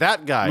got to get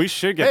that guy. We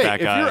should get that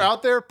guy. If you're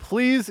out there,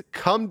 please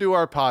come do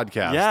our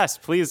podcast. Yes,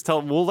 please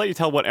tell. We'll let you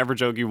tell whatever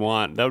joke you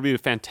want. That would be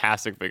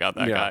fantastic if we got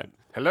that guy.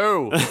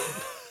 Hello.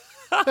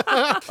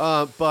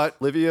 But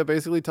Olivia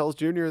basically tells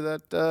Junior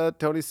that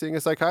Tony's seeing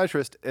a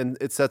psychiatrist, and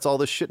it sets all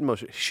this shit in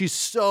motion. She's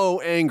so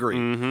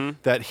angry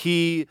that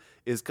he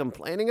is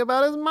complaining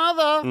about his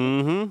mother.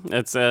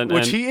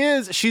 Which he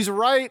is. She's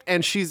right,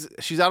 and she's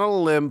out on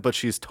a limb, but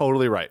she's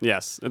totally right.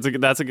 Yes, it's a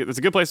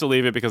good place to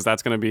leave it, because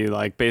that's going to be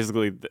like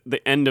basically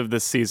the end of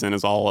this season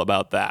is all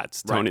about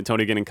that.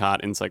 Tony getting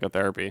caught in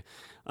psychotherapy.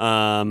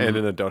 And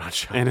in a donut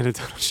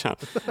shop.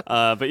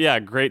 But yeah,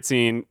 great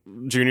scene.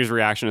 Junior's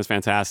reaction is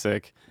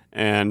fantastic.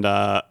 And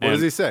what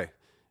does he say?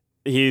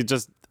 He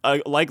just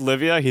like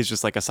Livia, he's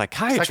just like a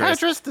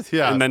psychiatrist.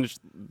 Yeah. And then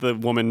the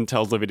woman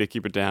tells Livia to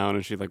keep it down,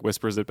 and she like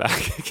whispers it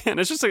back again.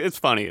 It's just it's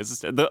funny.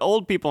 It's just, the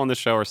old people on the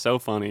show are so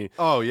funny.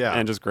 Oh yeah,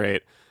 and just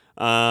great.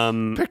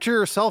 Picture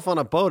yourself on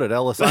a boat at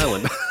Ellis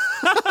Island.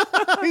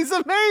 He's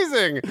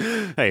amazing.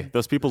 Hey,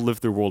 those people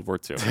lived through World War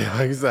II.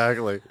 Yeah,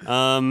 exactly.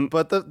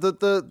 But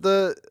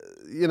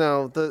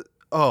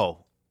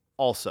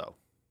also.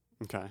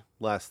 Okay.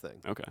 Last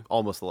thing. Okay.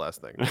 Almost the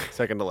last thing.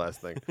 Second to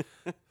last thing.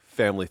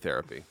 Family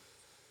therapy.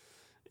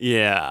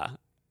 Yeah.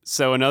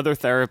 So another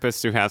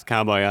therapist who has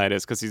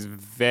cowboyitis, because he's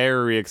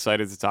very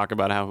excited to talk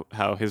about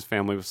how his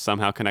family was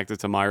somehow connected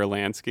to Meyer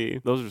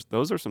Lansky.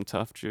 Those are some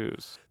tough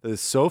Jews. That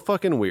is so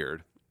fucking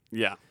weird.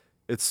 Yeah.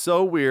 It's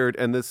so weird.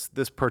 And this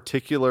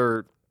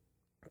particular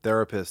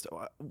therapist,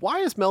 why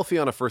is Melfi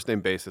on a first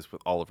name basis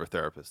with all of her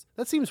therapists?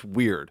 That seems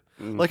weird.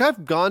 Like,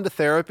 I've gone to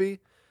therapy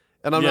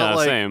and I'm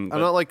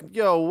not like,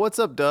 yo, what's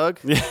up, Doug?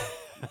 Yeah.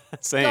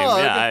 Same. Doug,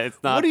 yeah,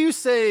 it's not. What are you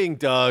saying,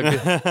 Doug?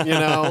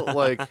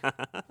 Like,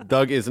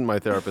 Doug isn't my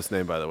therapist's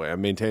name, by the way.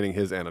 I'm maintaining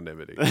his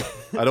anonymity.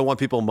 I don't want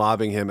people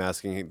mobbing him,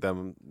 asking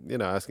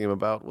him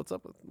about what's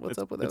up with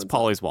him. It's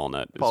Polly's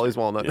Walnut. Polly's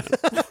Walnut.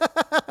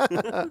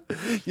 Yeah.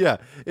 Yeah,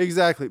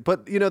 exactly.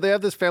 But they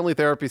have this family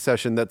therapy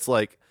session that's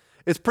like,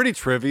 it's pretty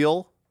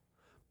trivial,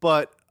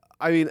 but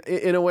I mean,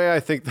 in a way, I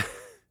think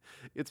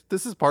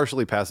this is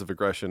partially passive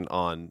aggression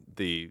on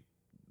the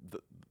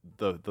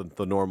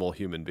normal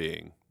human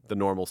being. The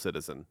normal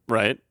citizen.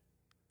 Right.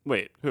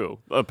 Wait, who?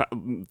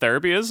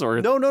 Therapy is?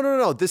 Or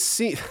No. This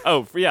scene.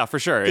 Oh, yeah, for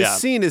sure. This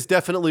scene is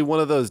definitely one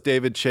of those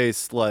David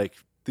Chase, like,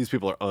 these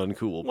people are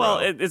uncool, bro. Well,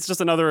 it's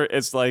just another,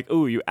 it's like,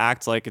 ooh, you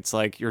act like it's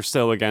like you're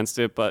so against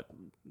it, but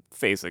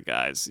face it,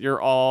 guys. You're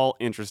all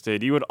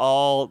interested. You would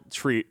all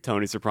treat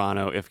Tony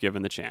Soprano if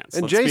given the chance.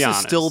 And Jace is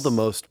still the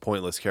most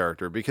pointless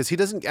character because he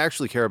doesn't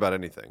actually care about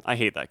anything. I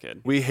hate that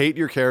kid. We hate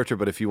your character,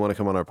 but if you want to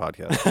come on our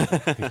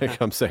podcast,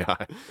 come say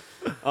hi.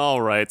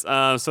 All right.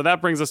 So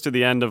that brings us to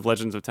the end of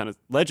Legend of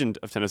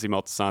Tennessee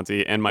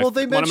Moltisanti, and one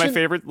of my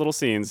favorite little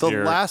scenes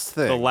here.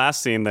 The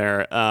last scene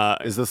there.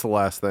 Is this the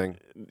last thing?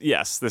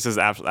 Yes, this is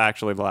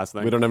actually the last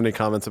thing. We don't have any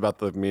comments about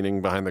the meaning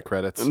behind the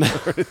credits or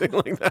anything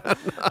like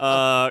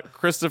that.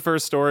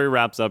 Christopher's story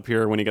wraps up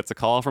here when he gets a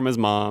call from his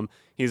mom.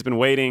 He's been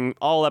waiting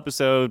all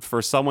episode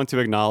for someone to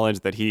acknowledge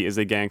that he is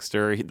a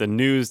gangster. The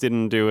news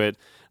didn't do it.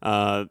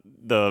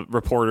 The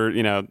reporter,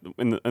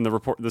 in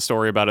the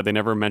story about it, they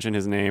never mention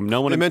his name.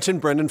 No one. They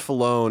mentioned Brendan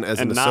Fallone as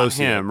an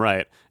associate. And not him,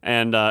 right?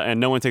 And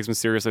no one takes him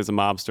seriously as a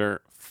mobster.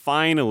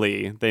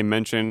 Finally, they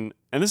mention,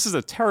 and this is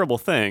a terrible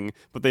thing,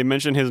 but they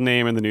mention his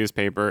name in the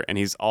newspaper, and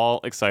he's all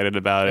excited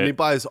about it. And he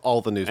buys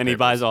all the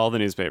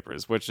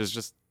newspapers. Which is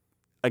just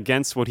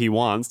against what he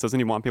wants. Doesn't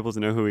he want people to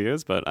know who he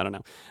is? But I don't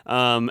know.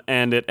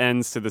 And it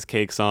ends to this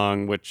cake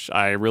song, which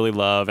I really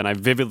love. And I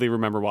vividly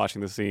remember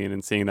watching the scene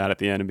and seeing that at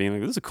the end and being like,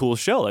 this is a cool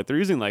show. Like, they're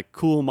using like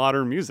cool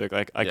modern music.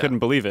 Like, I couldn't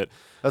believe it.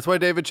 That's why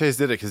David Chase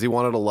did it, because he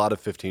wanted a lot of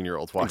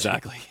 15-year-olds watching.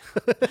 Exactly.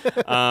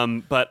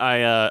 But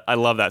I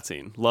love that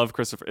scene. Love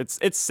Christopher.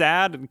 It's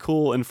sad and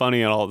cool and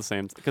funny and all at the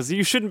same time. Because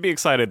you shouldn't be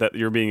excited that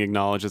you're being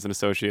acknowledged as an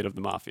associate of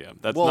the mafia.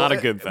 That's not a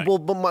good thing. Well,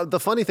 but the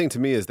funny thing to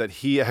me is that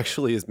he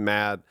actually is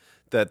mad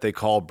that they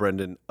call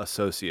Brendan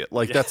associate.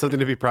 Like, that's something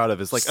to be proud of.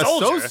 It's like,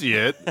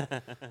 associate?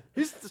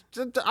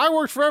 I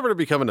worked forever to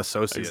become an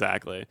associate.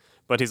 Exactly.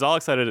 But he's all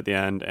excited at the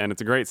end, and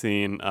it's a great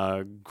scene.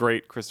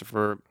 Great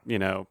Christopher,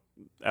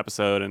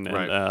 episode,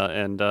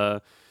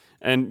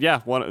 and yeah,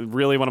 one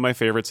of my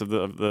favorites of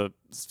the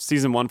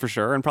season 1 for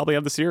sure, and probably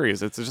of the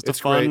series. It's just a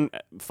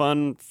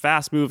fun,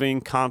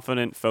 fast-moving,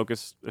 confident,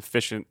 focused,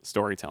 efficient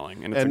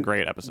storytelling, and it's a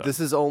great episode. This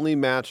is only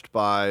matched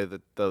by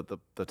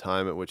the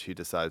time at which he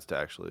decides to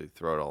actually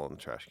throw it all in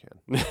the trash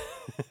can.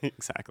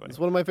 Exactly. It's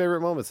one of my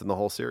favorite moments in the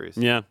whole series.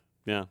 Yeah.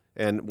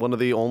 And one of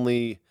the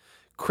only...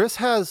 Chris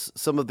has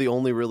some of the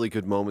only really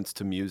good moments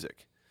to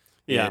music.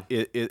 Yeah.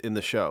 In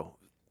the show.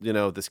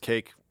 This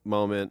cake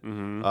moment.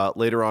 Mm-hmm.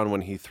 Later on,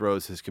 when he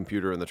throws his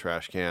computer in the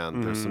trash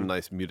can, there's some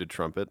nice muted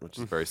trumpet, which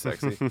is very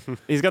sexy.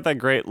 He's got that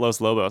great Los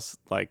Lobos,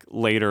 like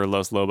later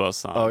Los Lobos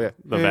song. Oh, yeah.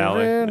 The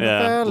Valley.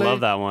 Love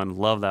that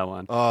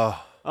one.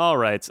 Oh. All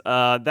right.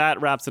 That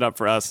wraps it up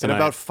for us tonight.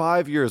 In about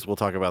 5 years, we'll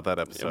talk about that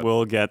episode.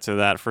 We'll get to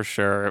that for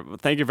sure.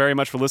 Thank you very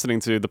much for listening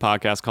to the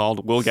podcast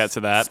called We'll Get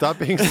to That. Stop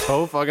being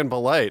so fucking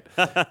polite.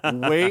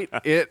 Wait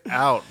it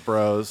out,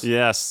 bros.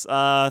 Yes.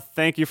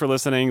 Thank you for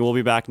listening. We'll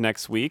be back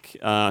next week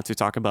to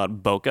talk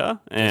about Boca.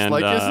 And,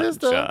 just like your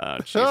sister.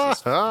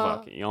 Jesus,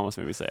 fuck, you almost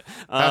made me say it.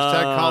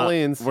 Hashtag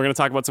Colleen's. We're going to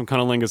talk about some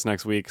cunnilingus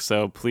next week,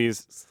 so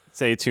please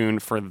stay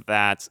tuned for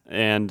that.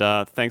 And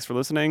thanks for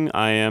listening.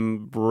 I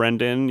am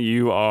Brendan.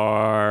 You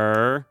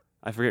are...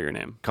 I forget your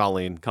name.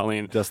 Colleen.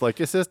 Just like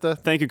your sister.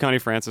 Thank you, Connie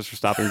Francis, for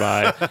stopping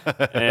by.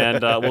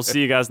 And we'll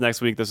see you guys next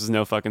week. This is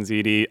No Fucking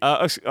ZD.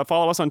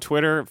 Follow us on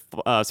Twitter.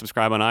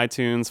 Subscribe on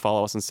iTunes.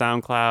 Follow us on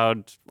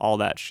SoundCloud. All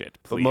that shit,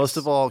 please. But most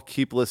of all,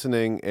 keep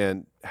listening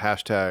and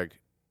hashtag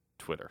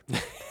Twitter.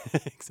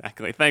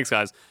 Exactly. Thanks,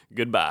 guys.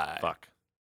 Goodbye. Fuck.